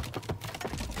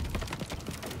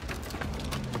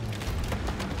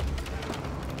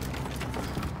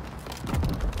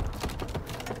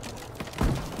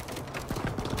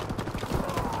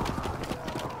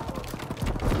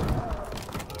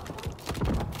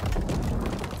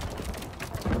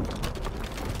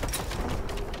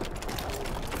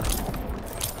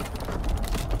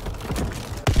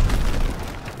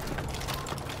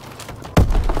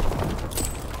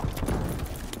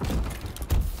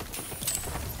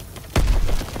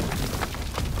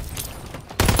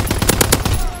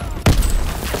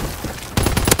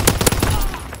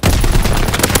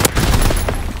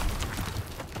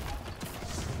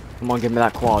 Come on, give me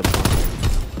that quad.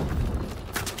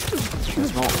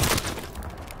 It's not.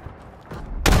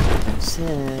 I'm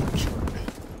sick.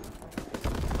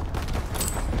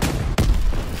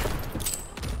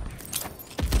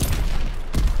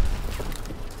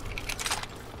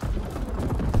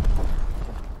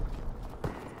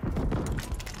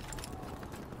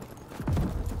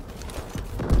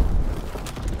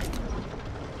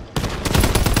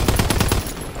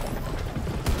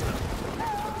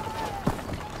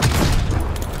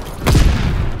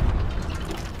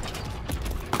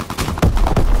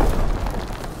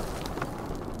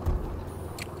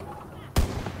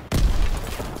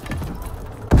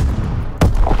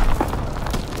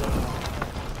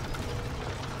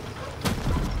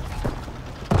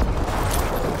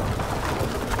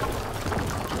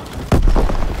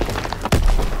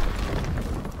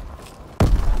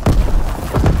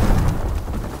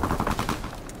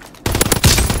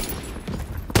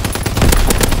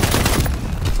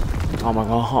 Oh my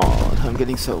god, I'm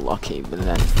getting so lucky, but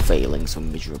then failing so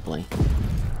miserably.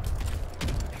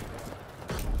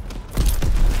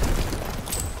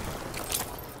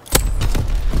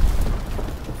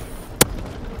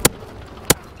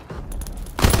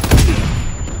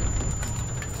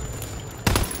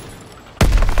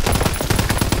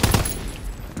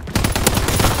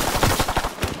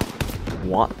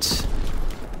 What?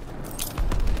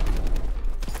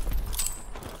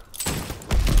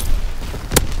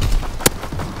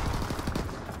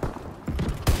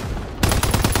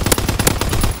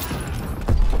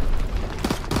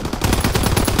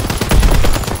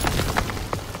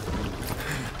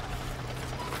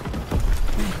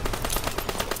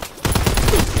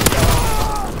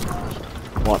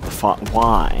 What the fuck?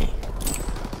 Why?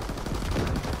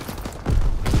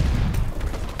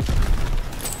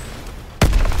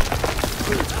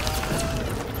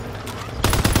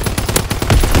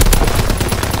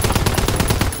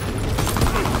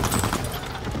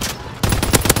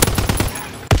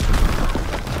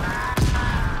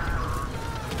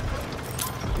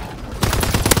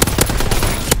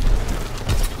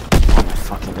 Oh my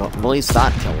fucking god. Well, at least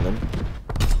that killed him.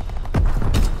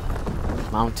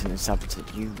 Mountain is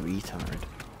sabotage, you retard.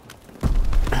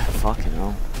 Fucking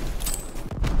hell.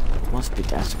 Must be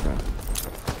desperate.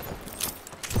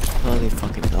 Bloody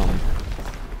fucking dumb.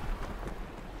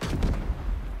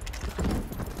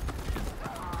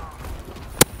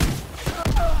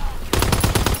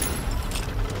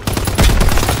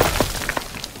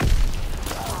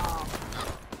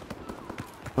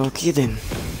 Okay then.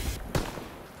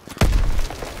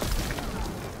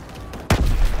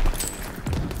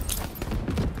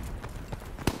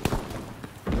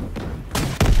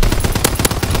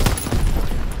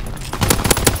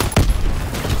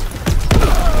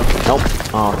 Nope.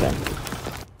 Oh, okay.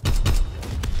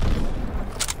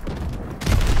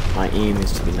 My aim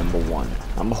is to be number one.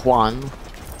 Number one.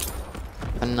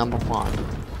 And number one.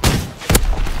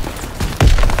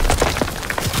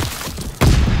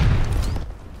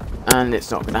 And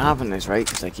it's not gonna happen this rate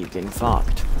because I keep getting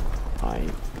fucked. By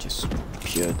just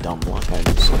pure dumb luck, I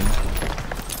would say.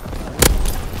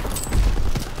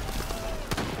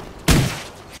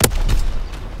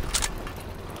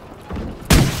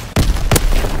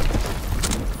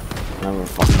 Never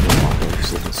fucking know what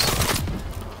this is.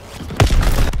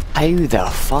 How the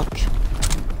fuck?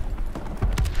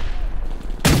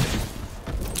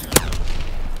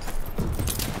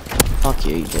 Fuck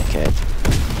you, dickhead.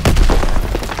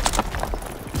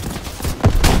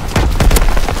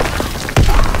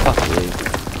 Fuck you.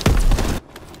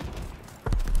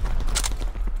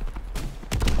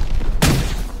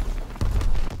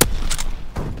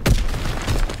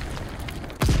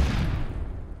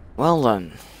 Well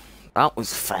then. That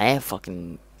was fair,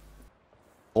 fucking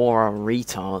aura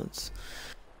retards.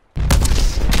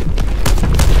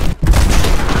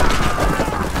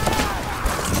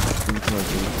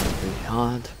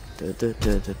 Retard.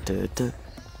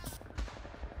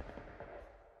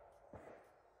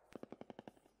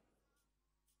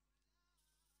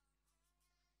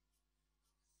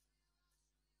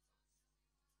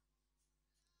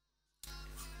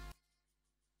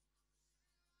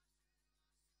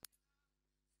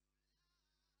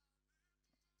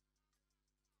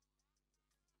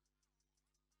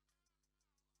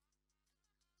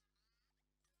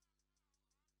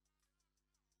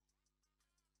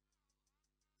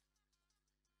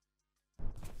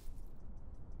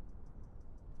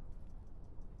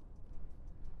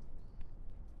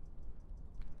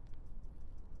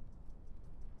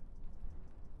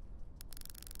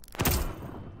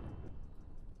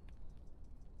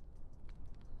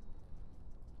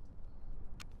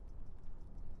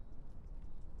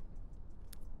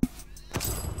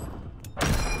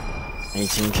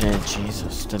 18k,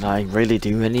 Jesus, did I really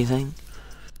do anything?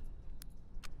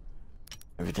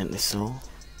 Evidently so.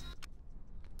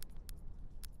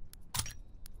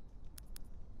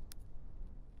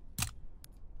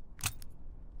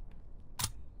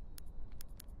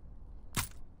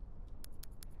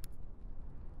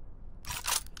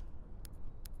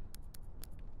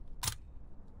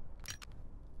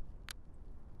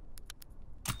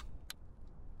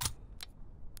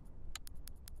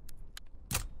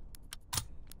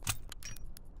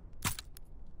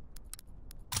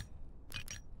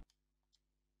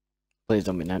 Please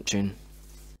don't be Neptune.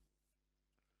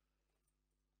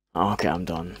 Okay, I'm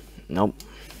done. Nope.